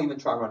freedom, we don't even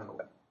try running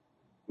away.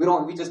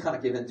 We just kind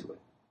of give into it.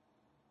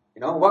 You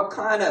know, what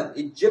kind of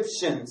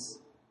Egyptians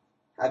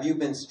have you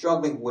been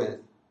struggling with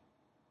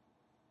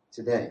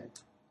today?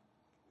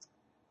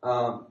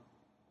 Or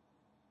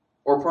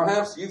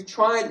perhaps you've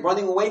tried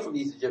running away from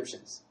these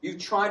Egyptians. You've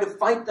tried to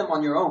fight them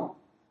on your own.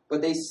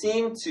 But they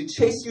seem to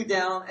chase you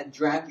down and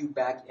drag you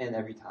back in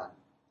every time.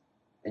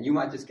 And you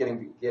might just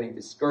getting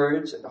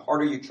discouraged. And the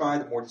harder you try,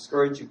 the more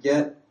discouraged you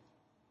get.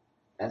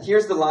 And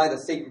here's the lie that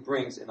Satan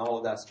brings in all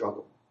of that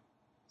struggle.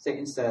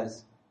 Satan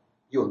says,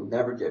 you'll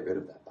never get rid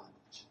of that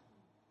bondage.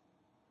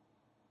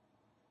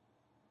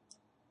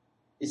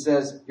 He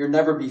says, you'll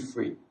never be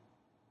free.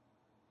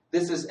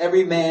 This is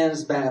every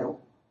man's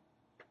battle.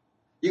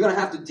 You're going to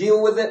have to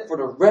deal with it for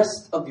the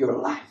rest of your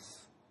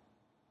life.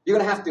 You're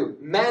going to have to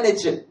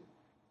manage it.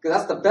 Because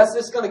that's the best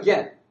it's going to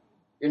get.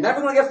 You're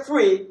never going to get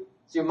free,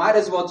 so you might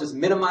as well just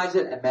minimize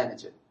it and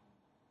manage it.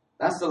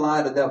 That's the lie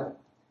of the devil.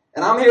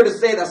 And I'm here to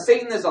say that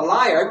Satan is a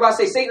liar. Everybody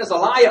say Satan is a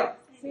liar.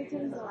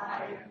 Satan's a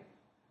liar.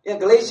 In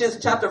Galatians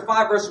chapter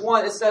 5, verse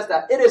 1, it says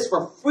that it is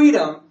for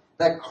freedom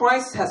that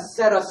Christ has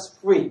set us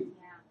free.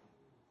 Yeah.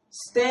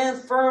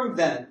 Stand firm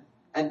then,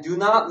 and do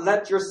not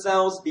let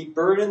yourselves be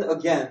burdened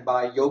again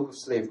by a yoke of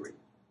slavery.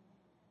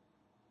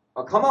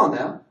 Oh, come on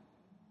now.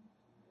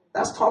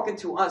 That's talking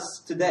to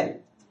us today.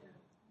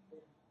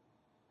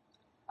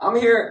 I'm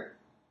here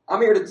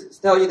to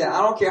tell you that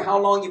I don't care how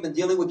long you've been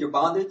dealing with your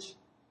bondage.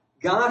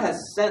 God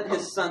has sent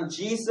his son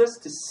Jesus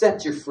to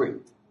set you free.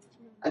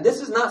 And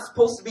this is not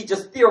supposed to be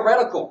just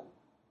theoretical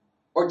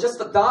or just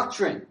a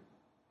doctrine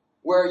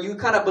where you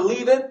kind of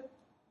believe it,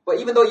 but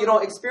even though you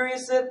don't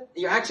experience it,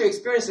 you're actually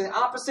experiencing the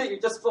opposite. You're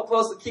just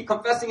supposed to keep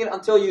confessing it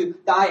until you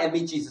die and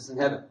meet Jesus in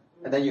heaven.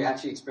 And then you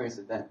actually experience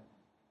it then.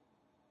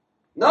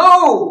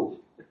 No!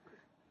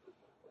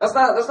 That's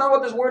not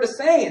what this word is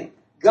saying.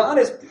 God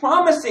is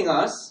promising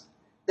us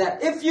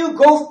that if you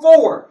go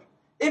forward,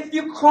 if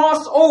you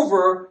cross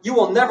over, you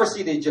will never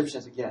see the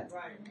Egyptians again.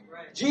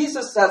 Right.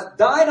 Jesus has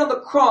died on the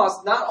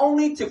cross not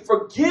only to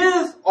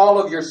forgive all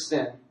of your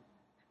sin,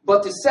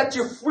 but to set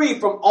you free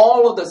from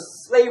all of the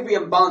slavery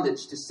and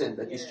bondage to sin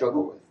that you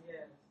struggle with. Yeah.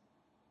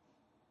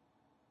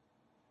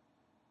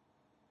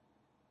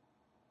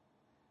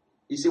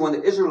 You see, when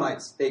the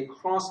Israelites, they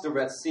crossed the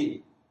Red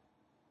Sea,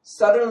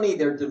 suddenly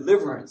their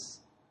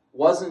deliverance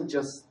wasn't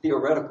just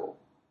theoretical.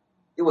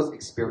 It was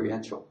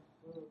experiential.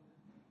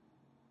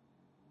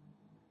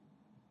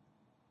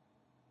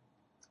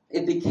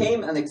 It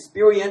became an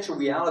experiential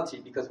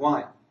reality because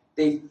why?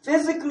 They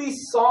physically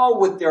saw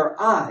with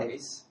their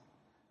eyes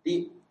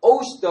the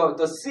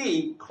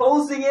sea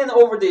closing in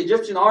over the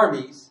Egyptian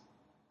armies.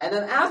 And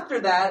then after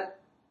that,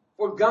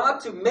 for God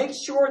to make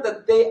sure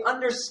that they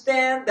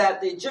understand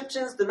that the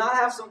Egyptians did not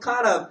have some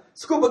kind of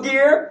scuba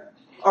gear.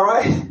 All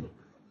right?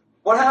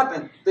 What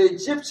happened? The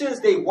Egyptians,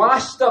 they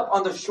washed up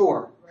on the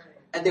shore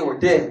and they were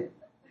dead.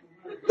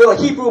 Little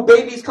Hebrew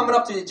babies coming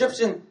up to the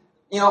Egyptian,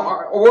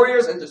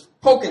 warriors and just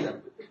poking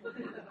them.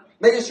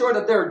 Making sure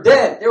that they're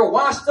dead. They were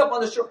washed up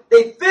on the shore.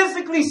 They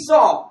physically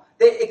saw,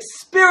 they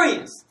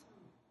experienced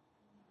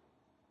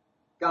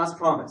God's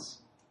promise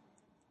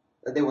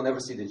that they will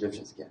never see the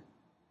Egyptians again.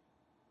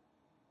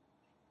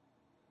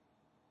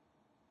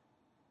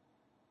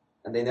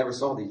 And they never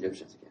saw the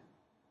Egyptians again.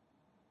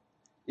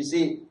 You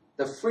see,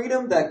 the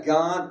freedom that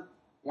God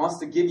wants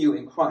to give you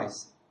in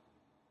Christ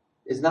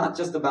is not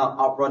just about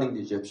outrunning the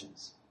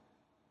Egyptians.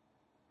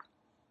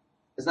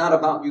 It's not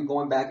about you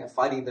going back and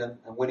fighting them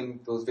and winning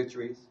those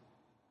victories.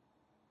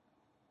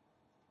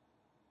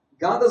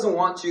 God doesn't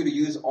want you to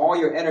use all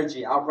your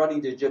energy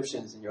outrunning the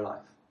Egyptians in your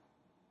life.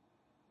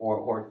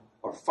 Or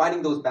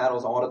fighting those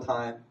battles all the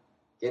time,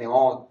 getting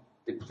all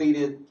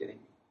depleted, getting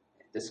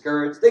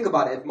discouraged. Think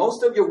about it. If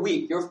most of your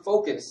week, your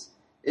focus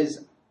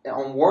is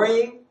on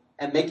worrying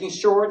and making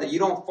sure that you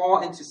don't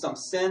fall into some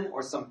sin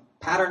or some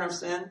pattern of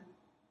sin,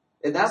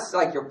 if that's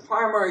like your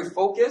primary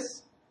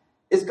focus,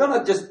 it's going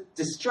to just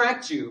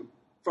distract you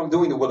from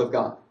doing the will of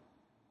God.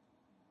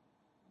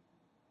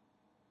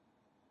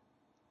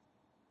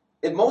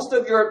 If most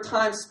of your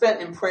time spent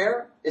in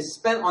prayer is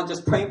spent on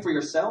just praying for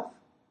yourself,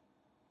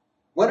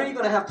 when are you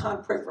going to have time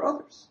to pray for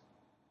others?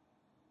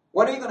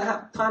 When are you going to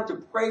have time to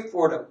pray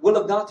for the will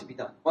of God to be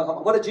done?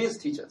 What did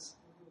Jesus teach us?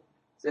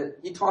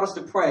 He taught us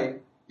to pray,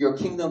 your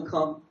kingdom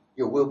come,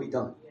 your will be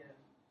done.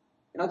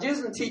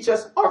 Jesus didn't teach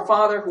us, our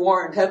Father who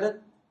art in heaven,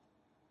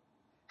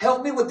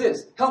 help me with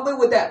this, help me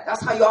with that.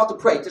 That's how you ought to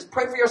pray. Just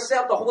pray for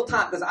yourself the whole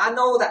time, because I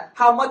know that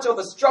how much of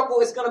a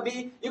struggle it's going to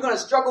be. You're going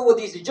to struggle with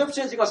these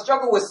Egyptians. You're going to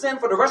struggle with sin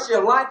for the rest of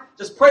your life.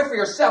 Just pray for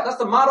yourself. That's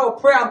the motto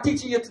of prayer I'm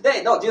teaching you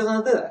today. No, Jesus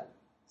doesn't do that.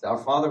 It's our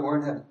Father who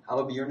art in heaven,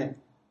 hallowed be your name.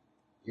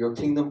 Your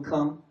kingdom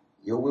come,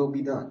 your will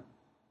be done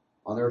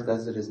on earth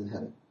as it is in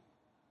heaven.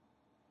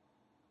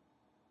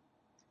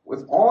 If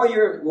all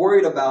you're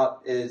worried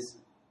about is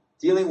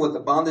dealing with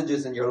the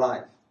bondages in your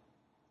life,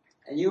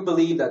 and you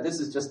believe that this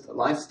is just a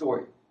life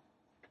story,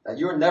 that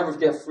you'll never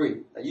get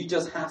free, that you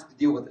just have to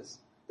deal with this.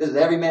 This is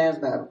every man's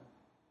battle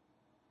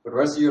for the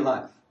rest of your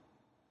life.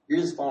 You're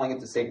just falling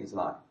into Satan's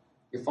lie.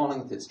 You're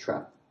falling into his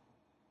trap.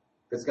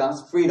 Because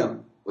God's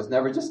freedom was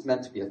never just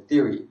meant to be a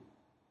theory.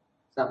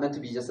 It's not meant to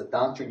be just a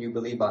doctrine you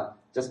believe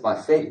just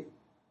by faith.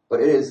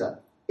 But it is an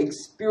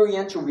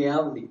experiential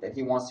reality that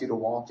he wants you to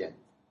walk in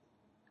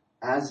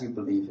as you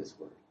believe his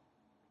word.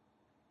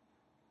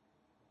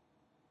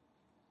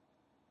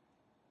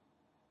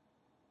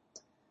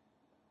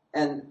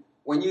 And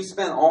when you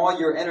spend all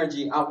your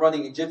energy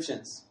outrunning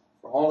Egyptians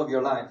for all of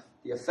your life,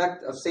 the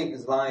effect of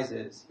Satan's lies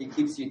is he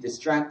keeps you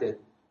distracted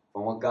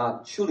from what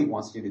God truly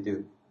wants you to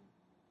do.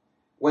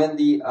 When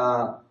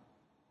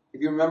if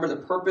you remember the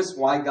purpose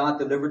why God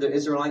delivered the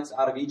Israelites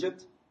out of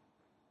Egypt,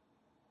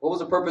 what was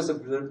the purpose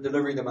of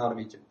delivering them out of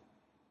Egypt?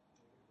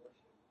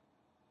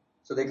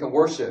 So they can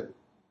worship.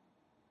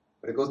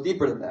 But it goes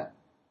deeper than that.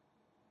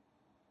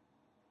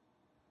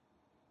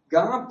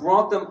 God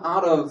brought them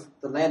out of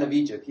the land of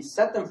Egypt. He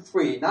set them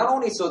free, not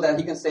only so that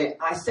he can say,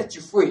 I set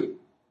you free,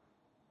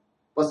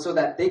 but so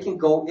that they can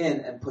go in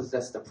and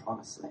possess the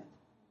promised land.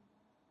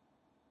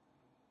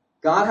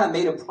 God had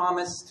made a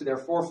promise to their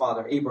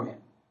forefather, Abraham,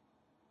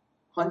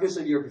 hundreds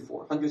and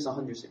hundreds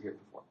of years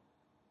before.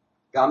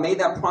 God made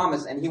that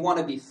promise, and he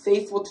wanted to be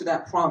faithful to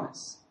that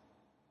promise.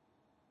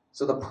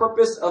 So the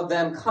purpose of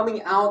them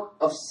coming out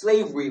of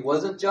slavery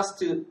wasn't just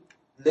to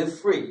live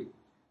free,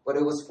 but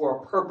it was for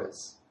a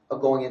purpose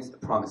of going into the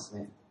promised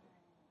land.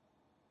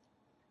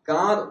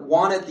 God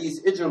wanted these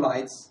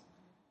Israelites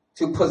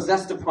to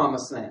possess the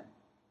promised land,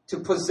 to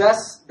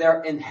possess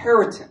their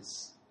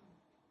inheritance.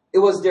 It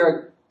was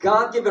their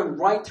God-given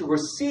right to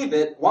receive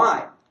it.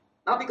 Why?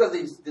 Not because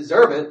they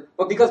deserve it,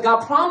 but because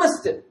God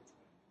promised it.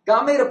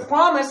 God made a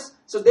promise,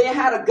 so they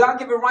had a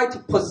God-given right to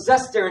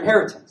possess their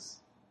inheritance.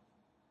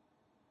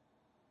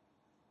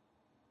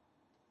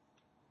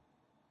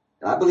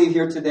 And I believe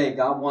here today,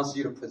 God wants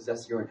you to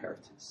possess your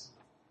inheritance.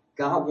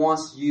 God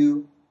wants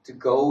you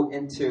to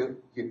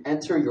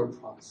enter your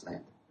promised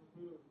land.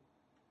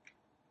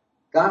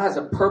 God has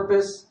a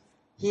purpose.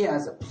 He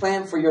has a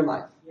plan for your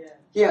life.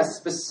 He has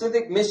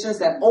specific missions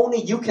that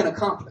only you can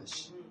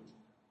accomplish.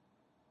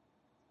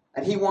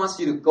 And he wants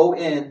you to go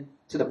in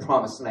to the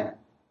promised land.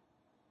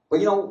 But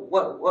you know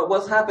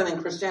what's happening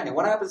in Christianity?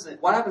 What happens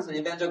in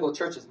evangelical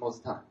churches most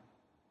of the time?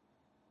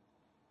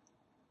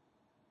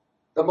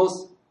 The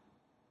most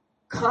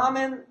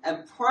common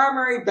and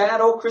primary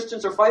battle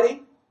Christians are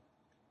fighting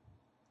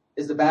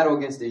is the battle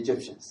against the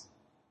Egyptians.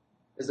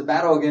 Is the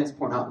battle against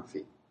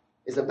pornography.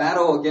 Is a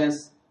battle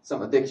against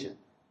some addiction.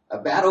 A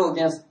battle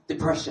against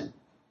depression.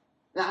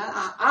 Now,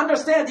 I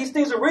understand these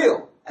things are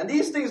real. And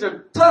these things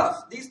are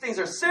tough. These things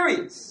are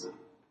serious.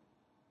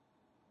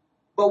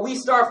 But we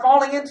start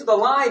falling into the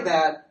lie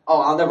that,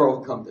 I'll never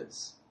overcome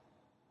this.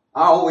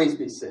 I'll always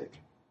be sick.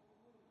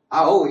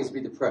 I'll always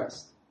be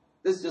depressed.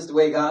 This is just the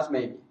way God's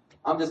made me.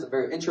 I'm just a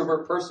very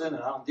introvert person,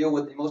 and I don't deal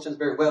with emotions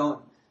very well.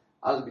 And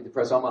I'll just be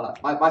depressed all my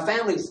life. My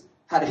family's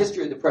had a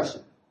history of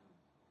depression.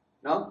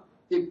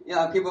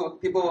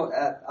 People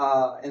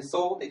in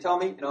Seoul, they tell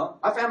me,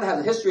 my family has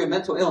a history of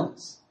mental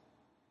illness.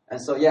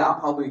 And so, I'll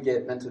probably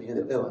get mentally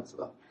ill as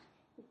well.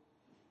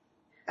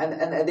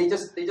 And they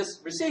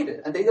just receive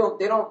it, and they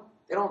don't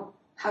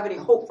have any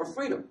hope for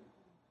freedom.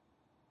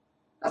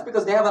 That's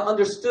because they haven't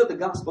understood the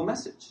gospel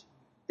message.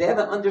 They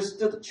haven't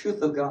understood the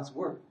truth of God's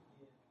word.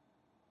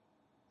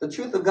 The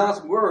truth of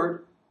God's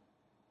word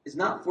is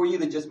not for you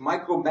to just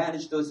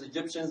micromanage those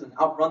Egyptians and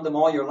outrun them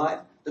all your life.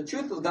 The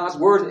truth of God's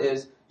word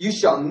is you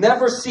shall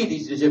never see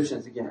these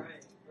Egyptians again.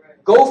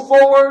 Go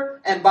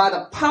forward, and by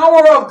the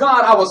power of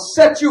God, I will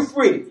set you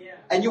free,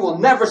 and you will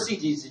never see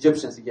these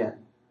Egyptians again.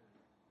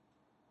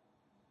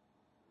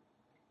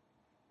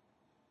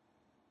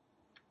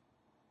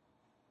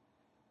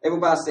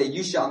 Everybody say,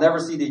 you shall never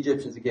see the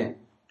Egyptians again.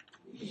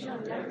 You shall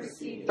never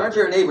see. Turn to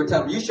your neighbor,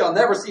 tell them, you shall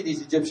never see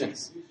these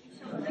Egyptians.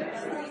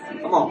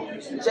 Come on,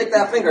 shake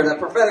that finger, that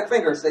prophetic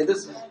finger. Say,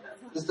 this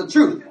is the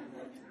truth.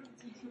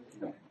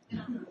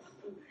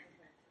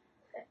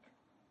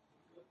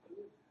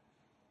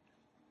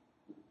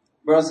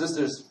 Brothers and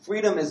sisters,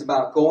 freedom is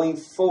about going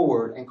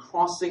forward and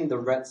crossing the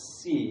Red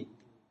Sea,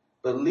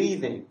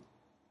 believing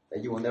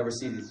that you will never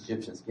see these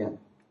Egyptians again.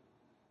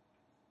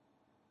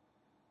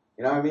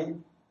 You know what I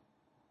mean?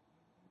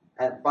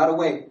 And by the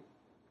way,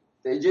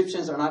 the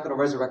Egyptians are not going to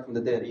resurrect from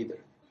the dead either.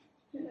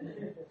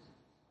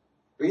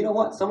 But you know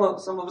what? Some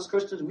of us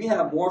Christians, we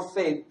have more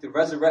faith to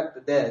resurrect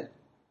the dead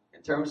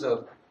in terms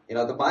of,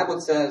 the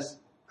Bible says,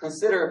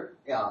 consider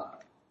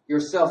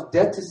yourself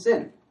dead to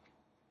sin.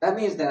 That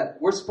means that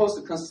we're supposed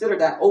to consider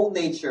that old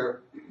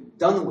nature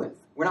done with.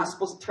 We're not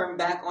supposed to turn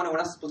back on it. We're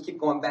not supposed to keep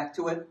going back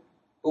to it.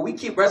 But we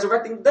keep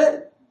resurrecting the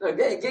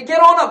dead. Get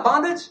on up,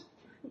 bondage.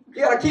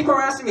 You got to keep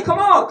harassing me. Come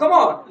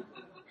on.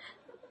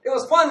 It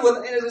was fun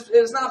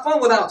it's not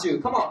fun without you.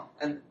 Come on.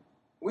 And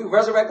we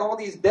resurrect all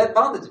these dead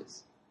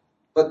bondages.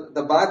 But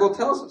the Bible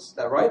tells us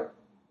that, right?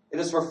 It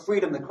is for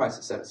freedom that Christ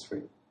has set us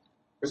free.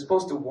 We're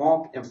supposed to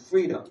walk in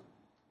freedom.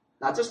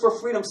 Not just for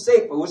freedom's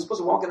sake, but we're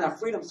supposed to walk in that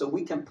freedom so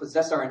we can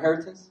possess our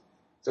inheritance,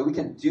 so we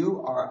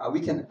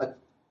can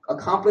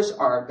accomplish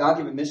our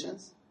God-given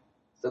missions,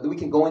 so that we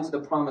can go into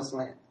the promised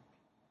land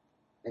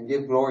and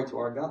give glory to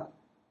our God.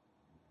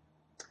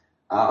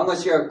 I'm going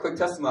to share a quick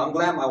testimony. I'm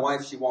glad my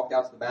wife, she walked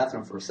out to the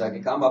bathroom for a second,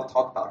 because I'm about to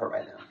talk about her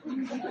right now.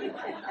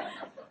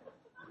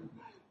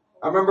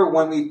 I remember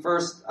when we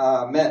first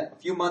met, a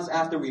few months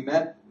after we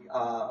met,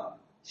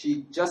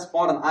 she just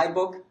bought an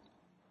iBook,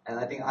 and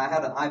I think I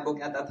had an iBook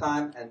at that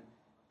time, and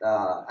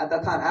at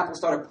that time, Apple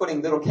started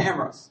putting little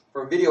cameras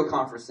for video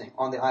conferencing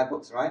on the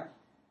iBooks, right?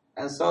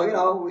 And so,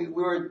 we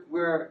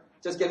were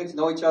just getting to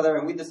know each other,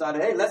 and we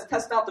decided, hey, let's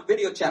test out the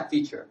video chat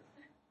feature.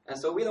 And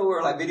so we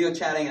were like video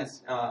chatting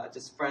as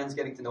just friends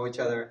getting to know each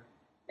other.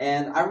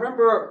 And I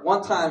remember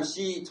one time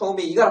she told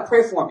me, you got to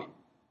pray for me.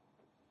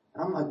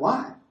 And I'm like,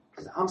 why?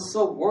 Because I'm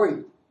so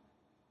worried.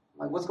 I'm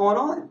like, what's going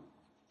on? And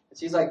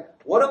she's like,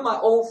 one of my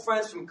old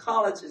friends from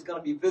college is going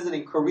to be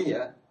visiting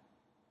Korea.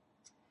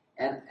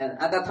 And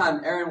at that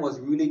time, Erin was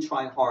really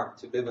trying hard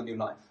to live a new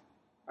life.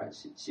 Right?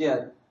 She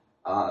had,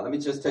 let me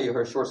just tell you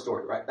her short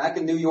story. Right, back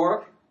in New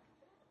York,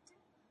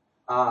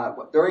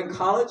 during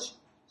college,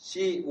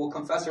 she will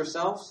confess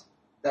herself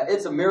that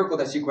it's a miracle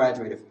that she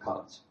graduated from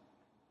college,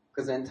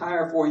 because the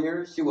entire 4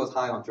 years she was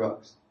high on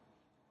drugs,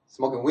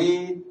 smoking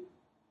weed,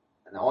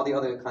 and all the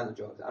other kinds of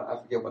drugs. I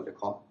forget what they're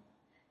called,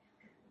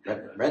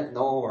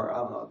 retinol or I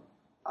don't know,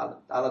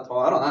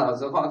 Dilatol. I don't know.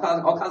 So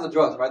all kinds of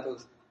drugs, right?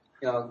 Those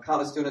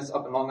college students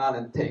up in Long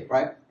Island take,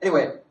 right?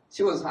 Anyway,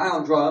 she was high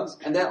on drugs,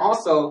 and then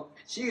also,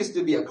 she used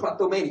to be a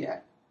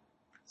kleptomaniac.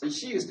 So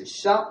she used to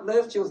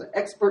shoplift. She was an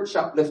expert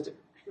shoplifter.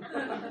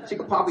 She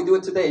could probably do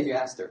it today if you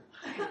asked her.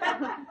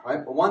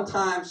 Right? But one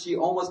time, she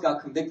almost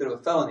got convicted of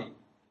a felony,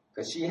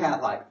 because she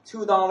had like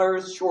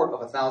 $2 short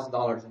of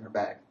 $1,000 in her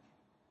bag.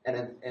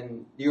 And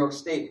in New York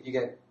State, if you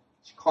get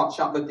caught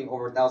shoplifting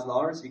over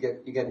 $1,000, you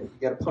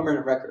get a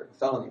permanent record, a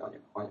felony on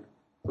your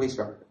police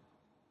record.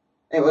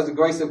 It was the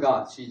grace of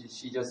God.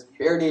 She just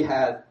barely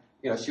had,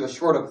 she was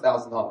short of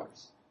 $1,000.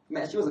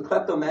 Man, she was a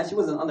klepto, man. She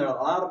wasn't under a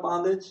lot of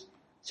bondage.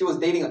 She was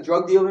dating a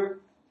drug dealer.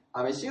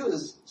 I mean, she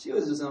was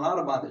just in a lot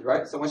of bondage,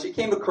 right? So when she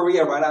came to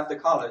Korea right after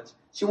college,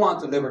 she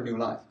wanted to live her new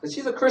life. Because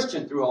she's a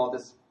Christian through all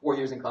this 4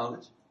 years in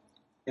college,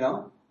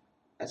 And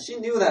she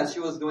knew that she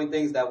was doing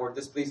things that were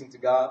displeasing to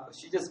God, but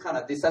she just kind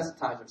of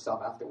desensitized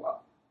herself after a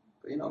while.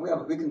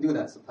 But, we can do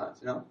that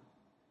sometimes,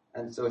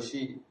 And so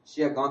she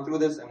had gone through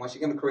this, and when she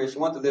came to Korea, she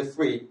wanted to live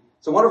free.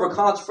 So one of her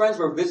college friends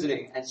were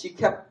visiting, and she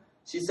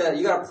said,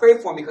 you got to pray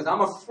for me because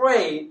I'm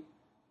afraid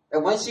that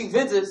when she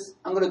visits,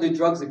 I'm going to do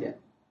drugs again.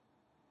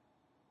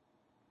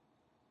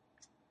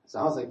 So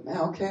I was like, man,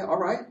 okay, all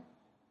right.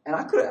 And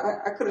I could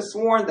have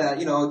sworn that,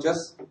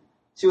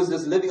 she was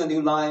just living a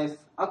new life.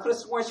 I could have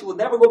sworn she would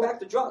never go back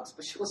to drugs,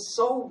 but she was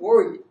so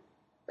worried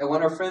that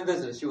when her friend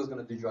visited, she was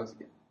going to do drugs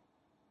again.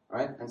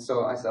 Right? And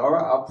so I said, all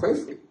right, I'll pray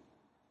for you.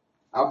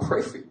 I'll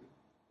pray for you.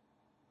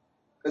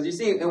 Because you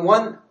see,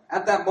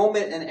 at that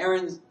moment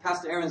in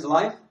Pastor Aaron's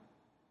life,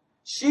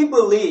 she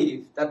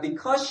believed that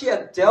because she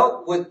had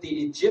dealt with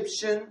the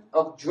Egyptian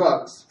of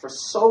drugs for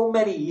so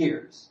many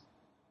years,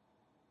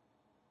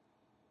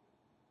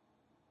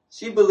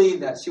 she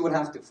believed that she would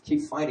have to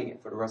keep fighting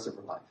it for the rest of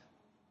her life.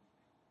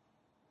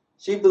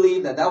 She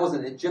believed that was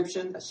an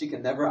Egyptian that she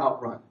can never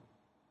outrun.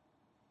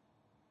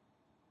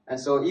 And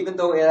so even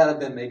though it had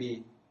been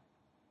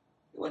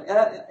it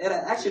had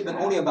actually been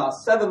only about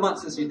 7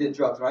 months since she did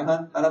drugs, right,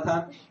 hon? By that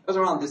time? It was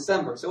around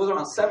December. So it was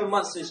around 7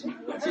 months since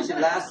she should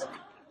last.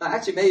 No,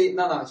 actually,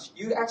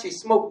 you actually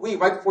smoked weed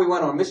right before you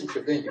went on a mission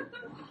trip, didn't you?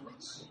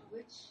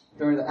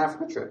 During the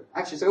Africa trip.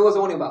 Actually, so it was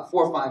only about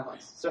 4 or 5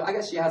 months. So I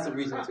guess she had some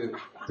reason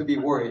to be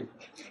worried.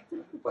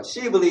 But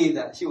she believed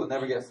that she would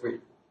never get free.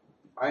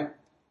 Right?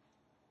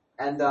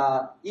 And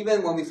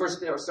even when we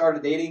first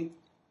started dating,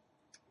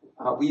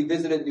 we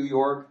visited New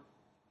York.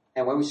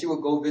 And when she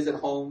would go visit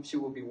home, she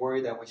would be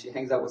worried that when she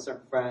hangs out with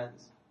certain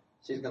friends,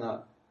 she's going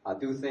to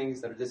do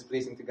things that are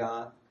displeasing to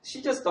God.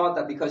 She just thought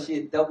that because she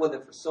had dealt with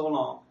it for so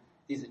long,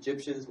 these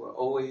Egyptians will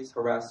always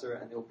harass her,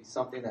 and it will be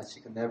something that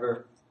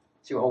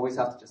she will always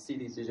have to just see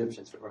these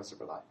Egyptians for the rest of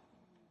her life.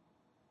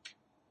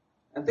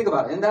 And think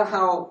about it. Isn't that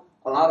how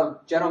a lot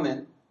of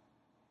gentlemen,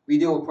 we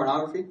deal with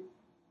pornography?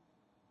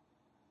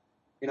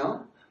 You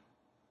know?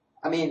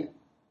 I mean,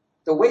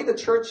 the way the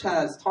church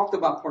has talked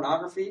about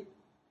pornography,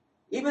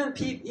 even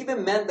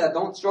men that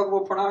don't struggle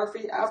with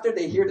pornography, after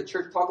they hear the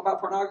church talk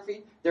about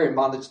pornography, they're in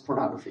bondage to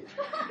pornography.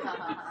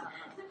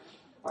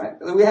 Right?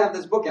 We have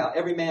this book out,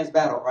 Every Man's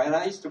Battle, right? And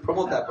I used to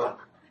promote that book.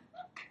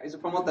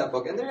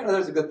 And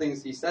there's a good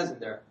things he says in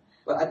there.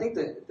 But I think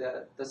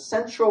the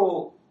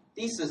central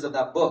thesis of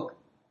that book,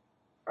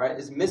 right,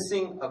 is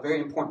missing a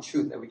very important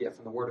truth that we get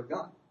from the Word of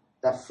God.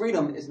 That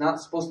freedom is not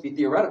supposed to be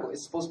theoretical.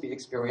 It's supposed to be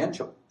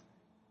experiential.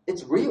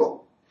 It's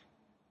real.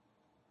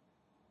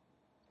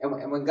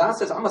 And when God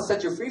says, I'm going to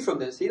set you free from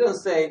this, he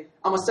doesn't say,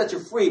 I'm going to set you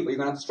free, but you're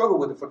going to have to struggle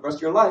with it for the rest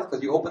of your life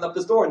because you opened up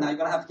this door and now you're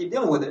going to have to keep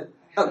dealing with it.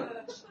 No,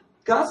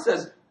 God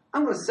says,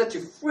 I'm going to set you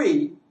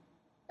free,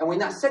 and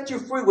when I set you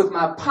free with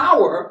my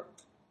power,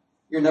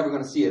 you're never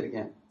going to see it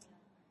again.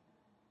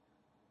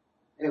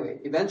 Anyway,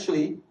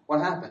 eventually,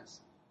 what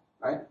happens?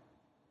 Right?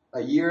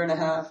 1.5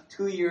 years,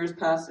 2 years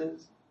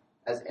passes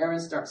as Aaron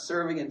starts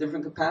serving in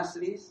different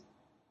capacities.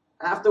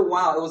 After a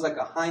while, it was like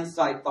a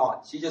hindsight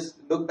thought. She just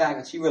looked back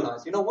and she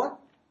realized, you know what?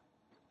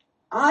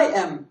 I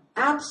am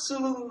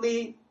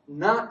absolutely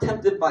not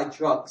tempted by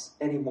drugs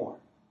anymore.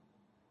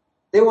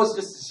 There was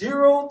just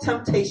zero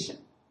temptation.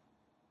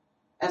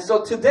 And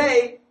so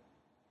today,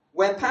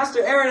 when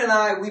Pastor Aaron and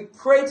I, we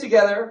pray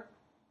together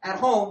at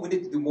home. We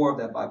need to do more of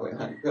that, by the way,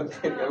 honey.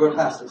 We're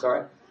pastors, all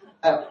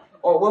right?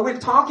 Or when we're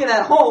talking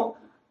at home,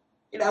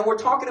 and we're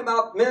talking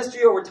about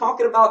ministry or we're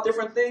talking about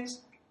different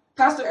things,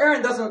 Pastor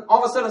Aaron doesn't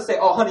all of a sudden say,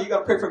 oh, honey, you got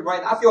to pray for me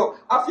right now.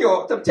 I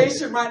feel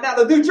temptation right now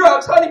to do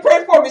drugs. Honey,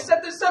 pray for me.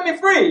 Set me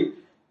free.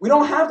 We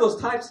don't have those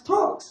types of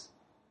talks.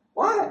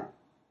 Why?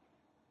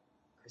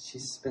 Because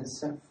she's been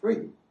set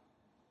free.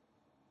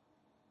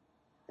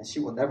 And she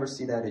will never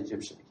see that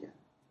Egyptian again.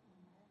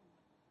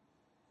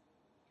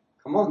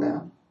 Come on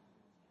now.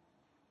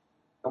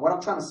 And what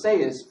I'm trying to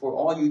say is, for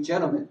all you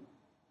gentlemen,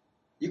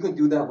 you can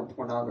do that with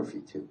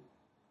pornography too.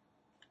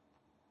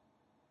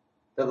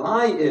 The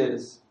lie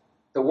is,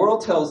 the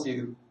world tells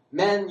you,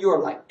 men, you are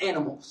like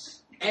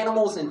animals.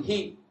 Animals in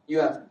heat. You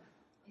have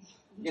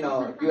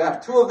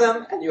 2 of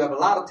them, and you have a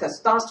lot of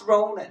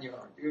testosterone, and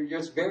you're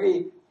just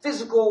very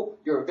physical.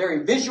 You're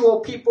very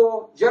visual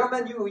people.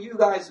 Gentlemen, you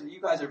guys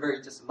are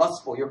very just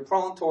lustful. You're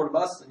prone toward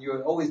lust, and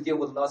you always deal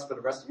with lust for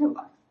the rest of your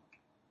life.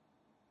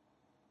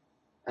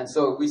 And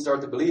so we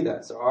start to believe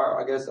that. So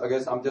I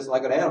guess I'm just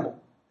like an animal.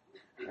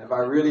 And if I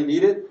really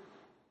need it,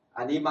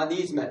 I need my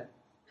needs met.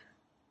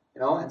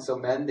 And so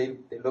men, they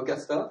look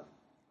at stuff,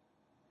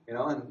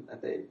 and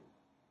they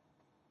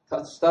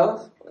touch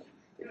stuff,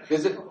 they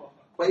visit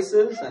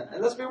places,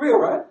 and let's be real,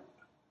 right?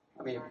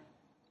 I mean,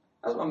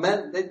 that's what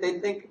men, they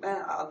think,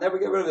 man, I'll never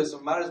get rid of this, so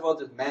might as well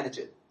just manage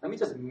it. Let me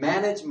just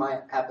manage my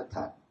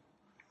appetite.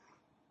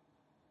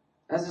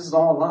 That's just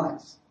all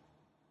lies.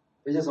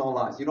 It's just all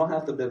lies. You don't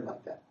have to live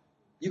like that.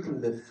 You can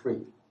live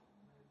free.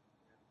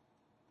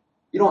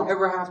 You don't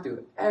ever have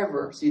to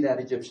ever see that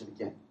Egyptian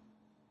again.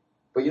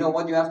 But you know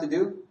what you have to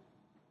do?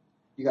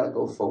 You got to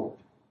go forward.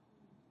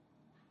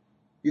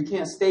 You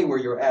can't stay where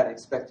you're at and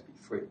expect to be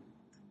free.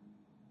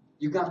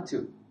 You got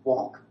to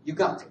walk. You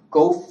got to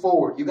go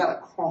forward. You got to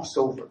cross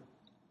over.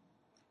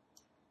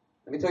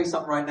 Let me tell you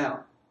something right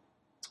now.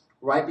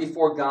 Right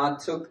before God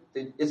took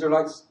the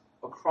Israelites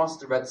across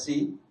the Red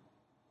Sea,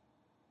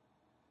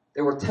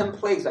 there were 10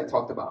 plagues I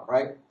talked about,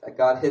 right? That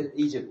God hit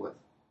Egypt with.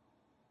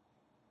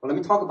 Well, let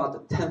me talk about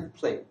the 10th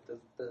plague.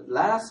 The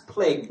last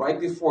plague right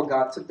before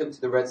God took them to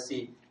the Red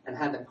Sea and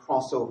had them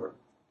cross over.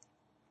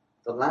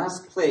 The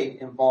last plague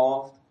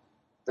involved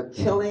the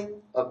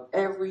killing of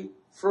every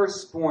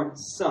firstborn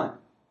son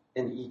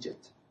in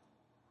Egypt.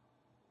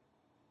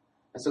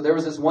 And so there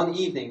was this one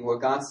evening where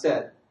God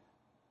said,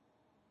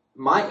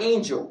 my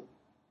angel,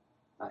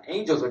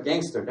 Angels are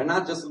gangster. They're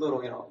not just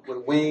little,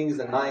 with wings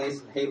and nice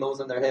and halos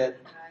on their head.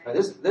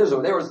 This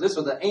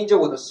was an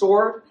angel with a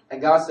sword,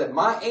 and God said,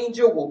 my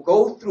angel will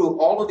go through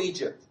all of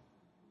Egypt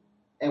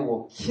and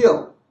will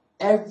kill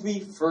every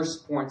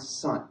firstborn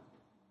son.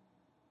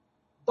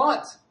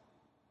 But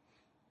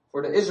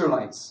for the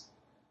Israelites,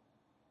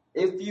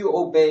 if you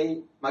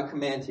obey my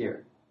command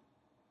here,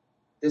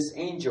 this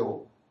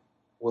angel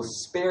will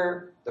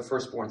spare the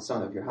firstborn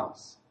son of your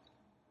house.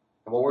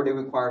 And what were they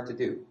required to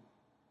do?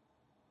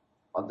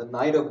 On the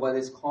night of what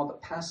is called the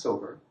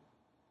Passover,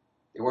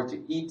 they were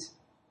to eat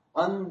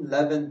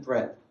unleavened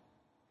bread.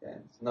 Okay,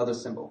 it's another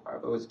symbol. All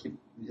right, but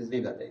just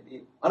leave that. They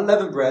eat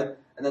unleavened bread,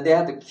 and then they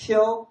had to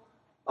kill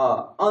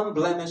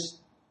unblemished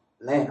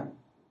lamb,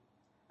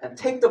 and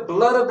take the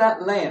blood of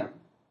that lamb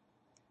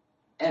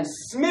and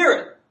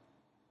smear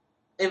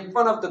it in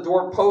front of the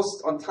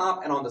doorpost on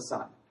top and on the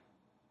side.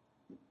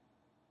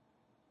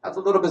 That's a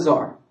little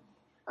bizarre.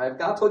 If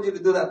God told you to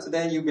do that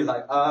today, you'd be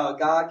like,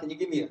 God, can you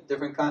give me a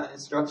different kind of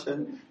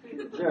instruction?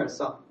 Is there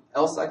something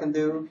else I can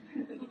do?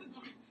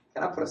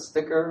 Can I put a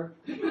sticker?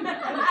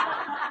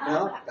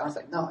 God's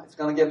like, no, it's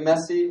going to get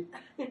messy.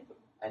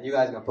 And you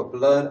guys are going to put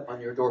blood on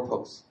your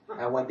doorpost.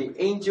 And when the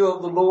angel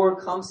of the Lord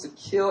comes to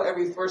kill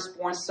every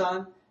firstborn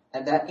son,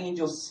 and that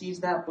angel sees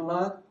that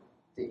blood,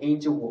 the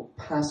angel will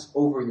pass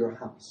over your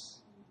house.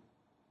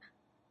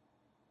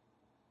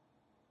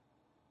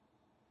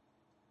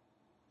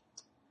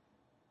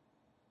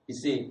 You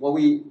see, what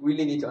we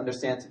really need to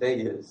understand today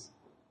is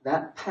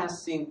that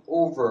passing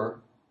over,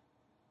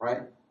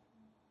 right,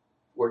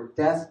 where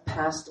death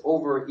passed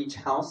over each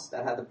house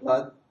that had the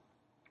blood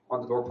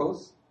on the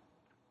doorpost,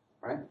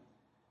 right?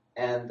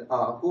 And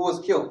who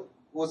was killed?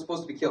 Who was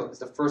supposed to be killed? It's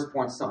the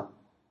firstborn son.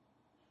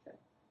 Okay.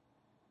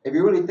 If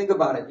you really think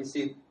about it, you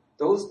see,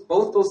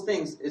 both those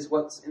things is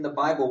what's in the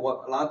Bible,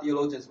 what a lot of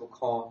theologians will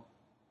call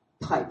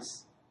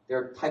types.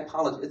 They're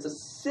typology. It's a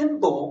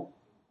symbol,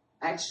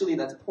 actually,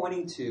 that's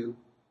pointing to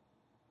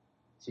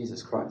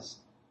Jesus Christ.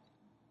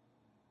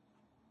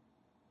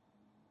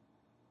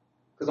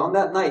 Because on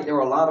that night, there were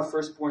a lot of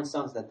firstborn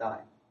sons that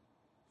died.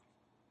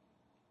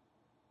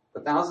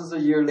 But thousands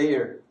of years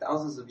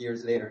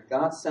later,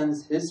 God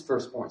sends his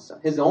firstborn son,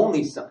 his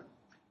only son,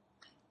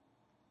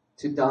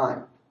 to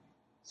die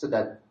so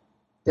that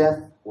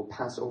death will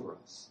pass over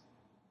us.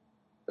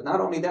 But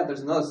not only that, there's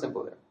another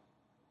symbol there.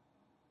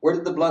 Where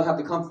did the blood have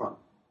to come from?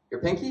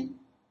 Your pinky?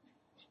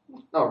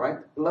 No, right?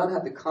 Blood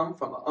had to come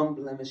from an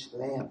unblemished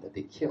lamb that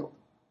they killed.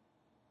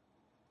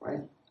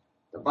 Right?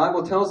 The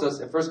Bible tells us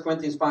in 1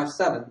 Corinthians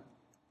 5:7,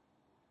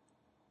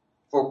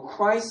 for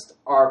Christ,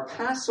 our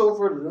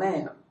Passover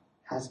lamb,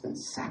 has been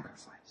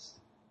sacrificed.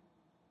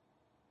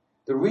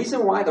 The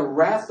reason why the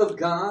wrath of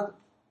God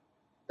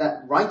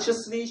that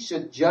righteously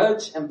should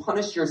judge and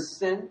punish your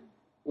sin,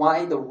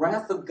 why the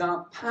wrath of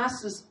God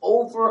passes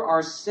over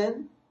our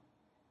sin,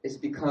 is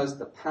because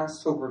the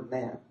Passover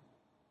lamb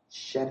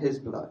shed his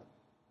blood.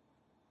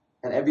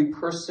 And every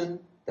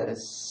person that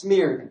is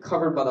smeared and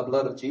covered by the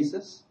blood of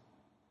Jesus,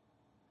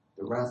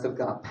 the wrath of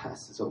God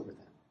passes over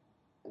them,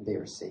 and they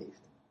are saved.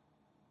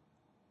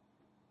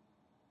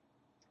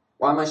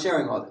 Why am I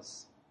sharing all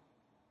this?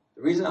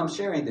 The reason I'm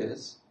sharing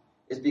this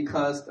is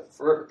because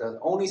the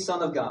only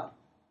Son of God,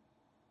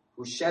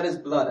 who shed his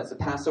blood as a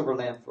Passover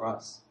lamb for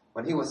us,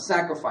 when he was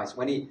sacrificed,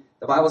 the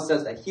Bible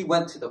says that he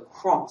went to the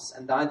cross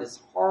and died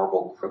this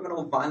horrible,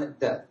 criminal, violent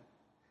death.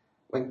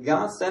 When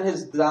God sent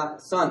his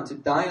son to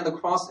die on the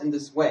cross in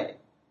this way,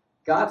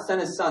 God sent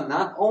his son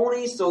not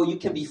only so you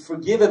can be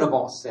forgiven of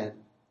all sin,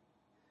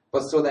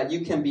 but so that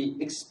you can be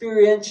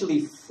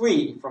experientially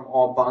free from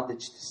all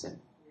bondage to sin.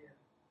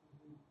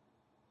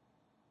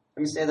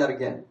 Let me say that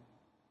again.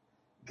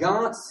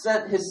 God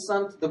sent his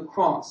son to the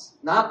cross,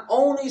 not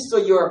only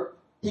so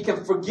he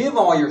can forgive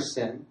all your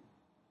sin.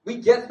 We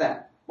get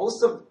that.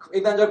 Most of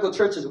evangelical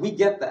churches, we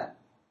get that.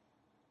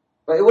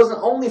 But it wasn't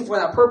only for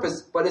that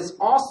purpose, but it's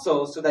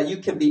also so that you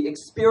can be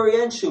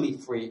experientially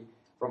free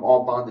from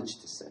all bondage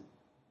to sin.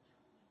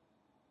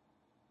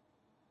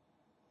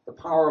 The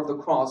power of the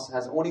cross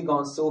has only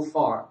gone so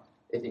far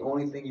if the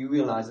only thing you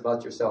realize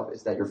about yourself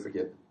is that you're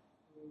forgiven.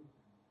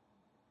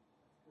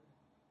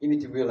 You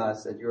need to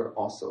realize that you're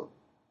also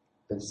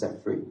been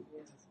set free.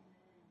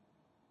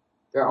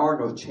 There are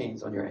no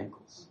chains on your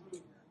ankles.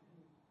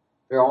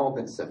 They've all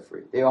been set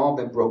free. They've all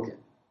been broken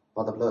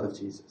by the blood of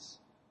Jesus.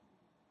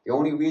 The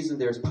only reason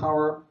there's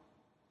power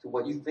to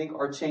what you think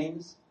are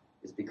chains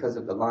is because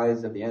of the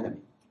lies of the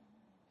enemy.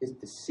 He's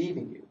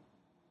deceiving you.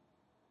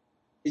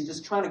 He's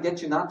just trying to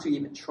get you not to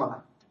even try.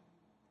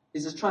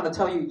 He's just trying to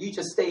tell you, you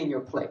just stay in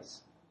your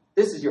place.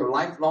 This is your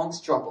lifelong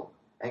struggle.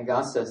 And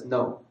God says,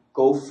 no,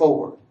 go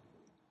forward.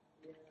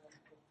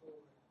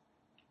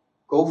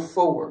 Go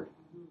forward.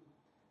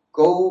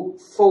 Go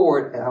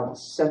forward and I will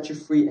set you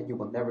free and you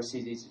will never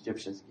see these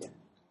Egyptians again.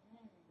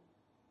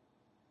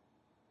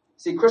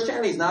 See,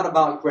 Christianity is not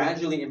about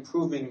gradually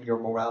improving your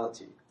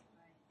morality.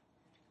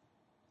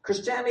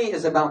 Christianity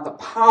is about the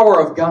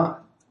power of God.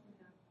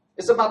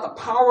 It's about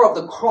the power of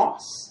the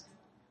cross.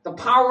 The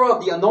power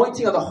of the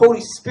anointing of the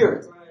Holy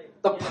Spirit.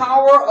 The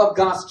power of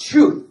God's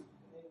truth.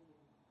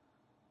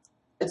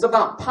 It's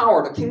about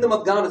power. The kingdom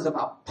of God is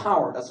about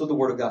power. That's what the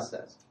Word of God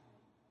says.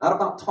 Not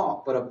about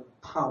talk, but of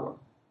power.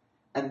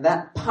 And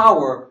that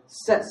power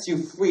sets you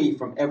free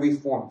from every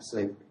form of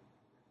slavery.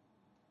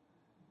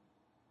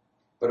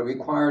 But it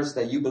requires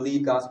that you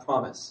believe God's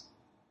promise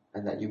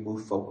and that you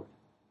move forward.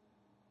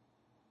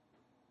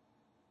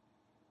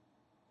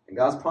 And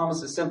God's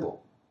promise is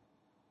simple.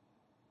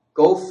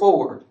 Go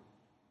forward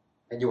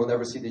and you will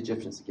never see the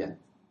Egyptians again.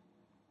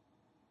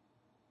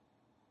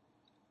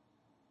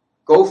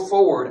 Go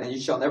forward and you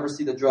shall never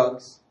see the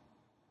drugs.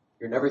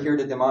 You'll never hear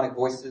the demonic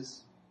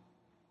voices.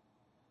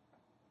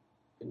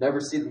 You'll never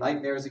see the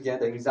nightmares again,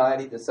 the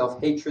anxiety, the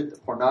self-hatred, the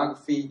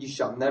pornography. You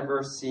shall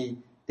never see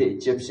the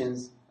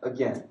Egyptians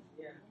again.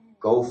 Yeah.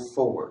 Go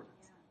forward.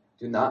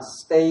 Do not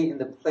stay in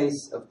the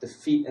place of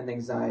defeat and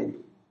anxiety.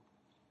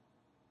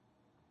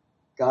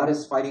 God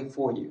is fighting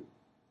for you.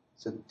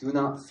 So do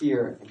not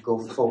fear and go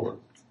forward.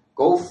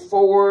 Go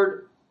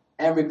forward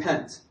and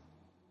repent.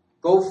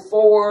 Go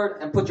forward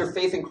and put your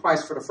faith in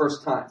Christ for the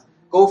first time.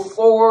 Go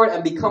forward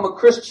and become a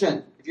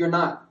Christian if you're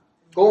not.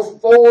 Go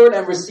forward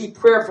and receive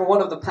prayer from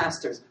one of the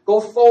pastors. Go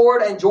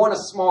forward and join a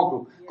small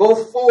group. Go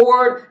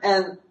forward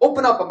and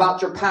open up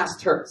about your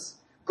past hurts.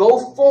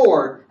 Go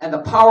forward and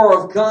the power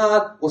of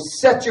God will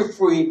set you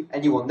free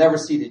and you will never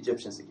see the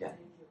Egyptians again.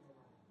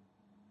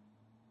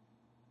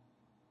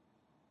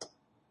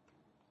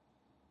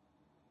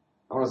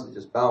 I want us to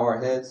just bow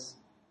our heads,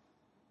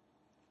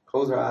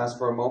 close our eyes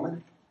for a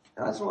moment.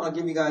 And I just want to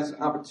give you guys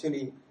an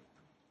opportunity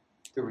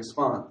to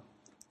respond.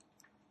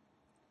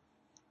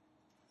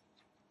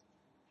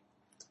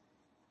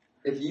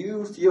 If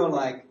you feel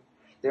like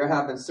there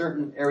have been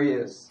certain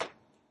areas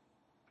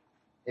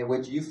in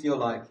which you feel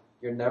like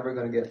you're never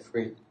going to get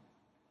free,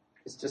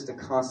 it's just a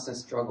constant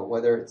struggle,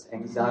 whether it's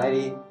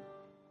anxiety,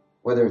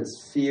 whether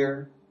it's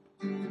fear,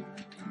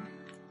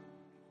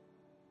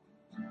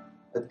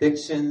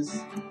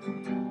 addictions,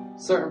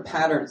 certain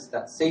patterns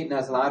that Satan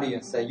has allowed you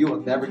and say, you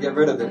will never get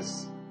rid of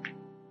this.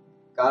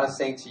 God is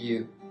saying to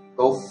you,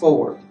 go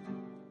forward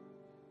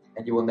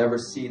and you will never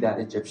see that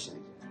Egyptian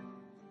again.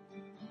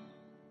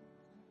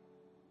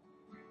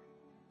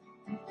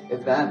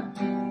 If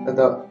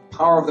the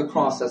power of the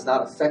cross has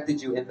not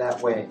affected you in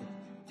that way,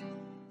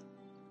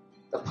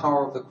 the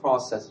power of the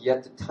cross has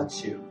yet to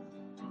touch you.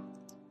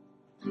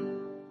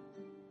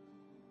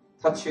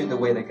 Touch you in the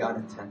way that God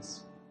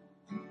intends.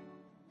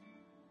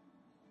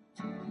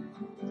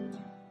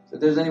 So if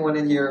there's anyone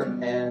in here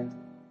and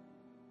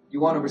you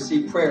want to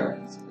receive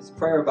prayer, it's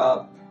prayer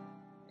about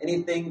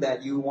anything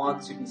that you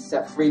want to be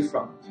set free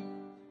from.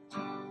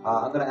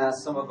 I'm going to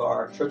ask some of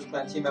our church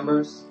plant team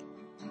members.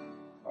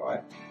 All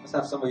right, let's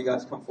have some of you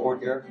guys come forward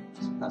here.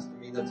 Pastor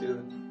Mina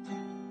too.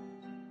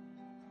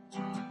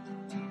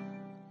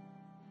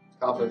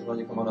 Cobbler's when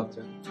you come on up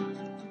too.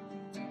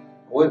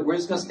 We're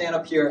just going to stand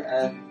up here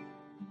and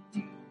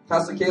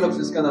Pastor Caleb's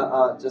just going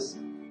to just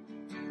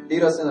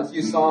lead us in a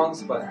few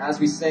songs. But as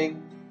we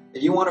sing,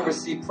 if you want to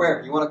receive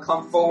prayer, you want to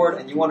come forward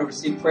and you want to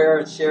receive prayer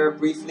and share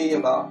briefly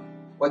about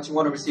what you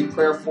want to receive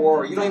prayer for,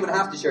 or you don't even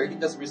have to share, you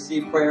can just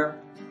receive prayer.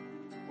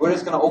 We're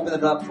just going to open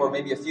it up for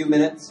maybe a few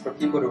minutes for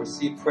people to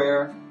receive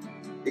prayer,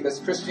 because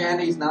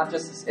Christianity is not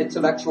just this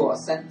intellectual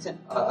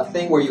a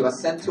thing where you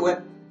assent to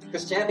it.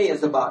 Christianity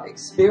is about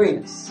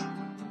experience.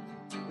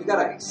 We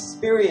got to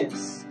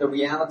experience the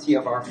reality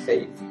of our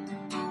faith.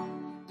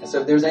 And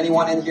so if there's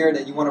anyone in here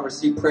that you want to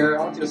receive prayer,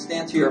 I want you to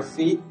stand to your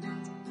feet.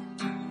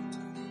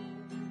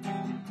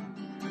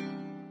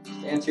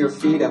 Stand to your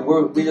feet, and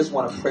we just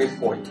want to pray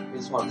for you. We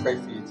just want to pray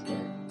for you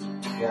today.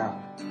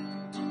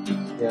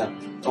 Yeah.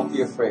 Don't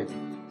be afraid.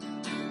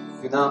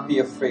 Do not be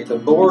afraid. The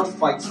Lord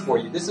fights for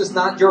you. This is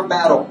not your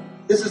battle.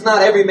 This is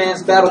not every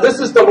man's battle. This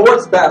is the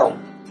Lord's battle.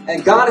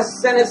 And God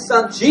has sent His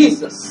Son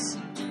Jesus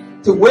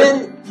to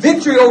win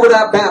victory over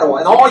that battle.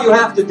 And all you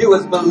have to do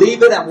is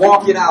believe it and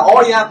walk it out.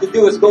 All you have to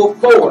do is go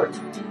forward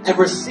and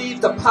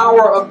receive the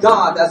power of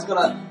God that's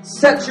going to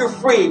set you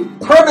free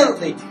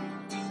permanently.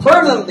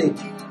 Permanently.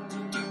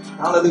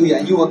 Hallelujah.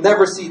 And you will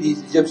never see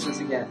these Egyptians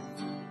again.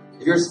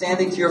 If you're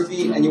standing to your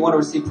feet and you want to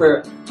receive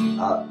prayer,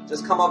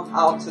 just come up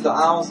out to the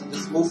aisles and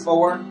just move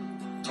forward.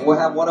 And we'll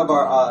have one of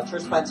our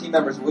church plant team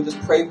members. We'll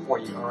just pray for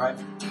you, all right?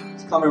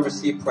 Just come and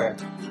receive prayer.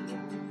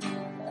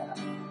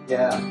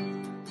 Yeah.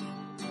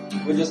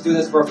 We'll just do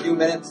this for a few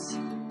minutes.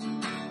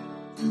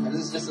 And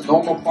this is just a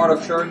normal part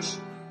of church.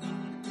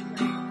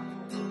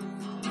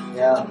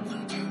 Yeah.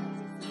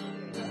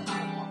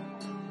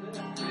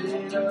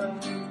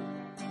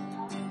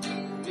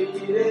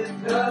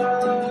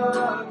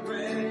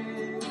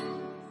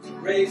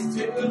 Race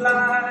to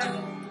life,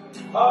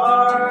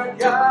 our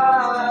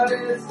God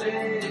is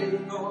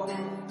able.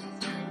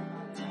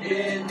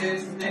 In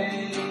His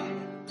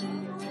name,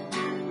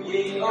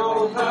 we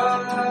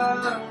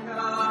overcome.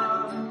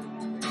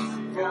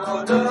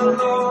 For the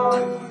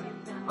Lord,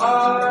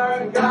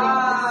 our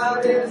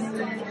God is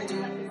able.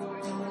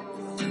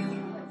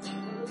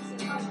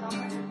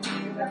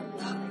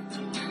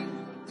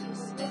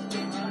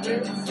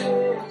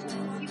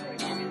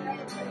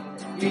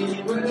 He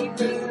will never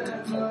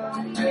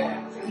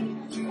fail.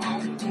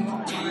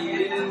 He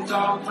is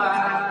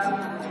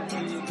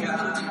Almighty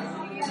God.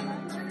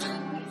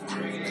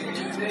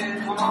 Greater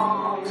than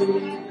all we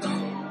know.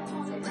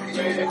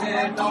 Greater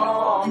than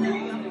all we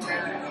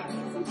have.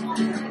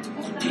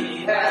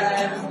 He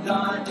has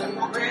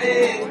done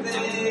great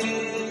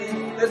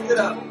things. Lift it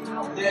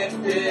up.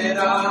 Lift it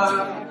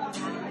up.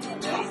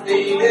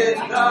 Seated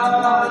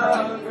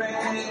the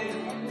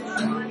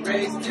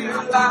grace to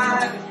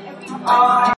life.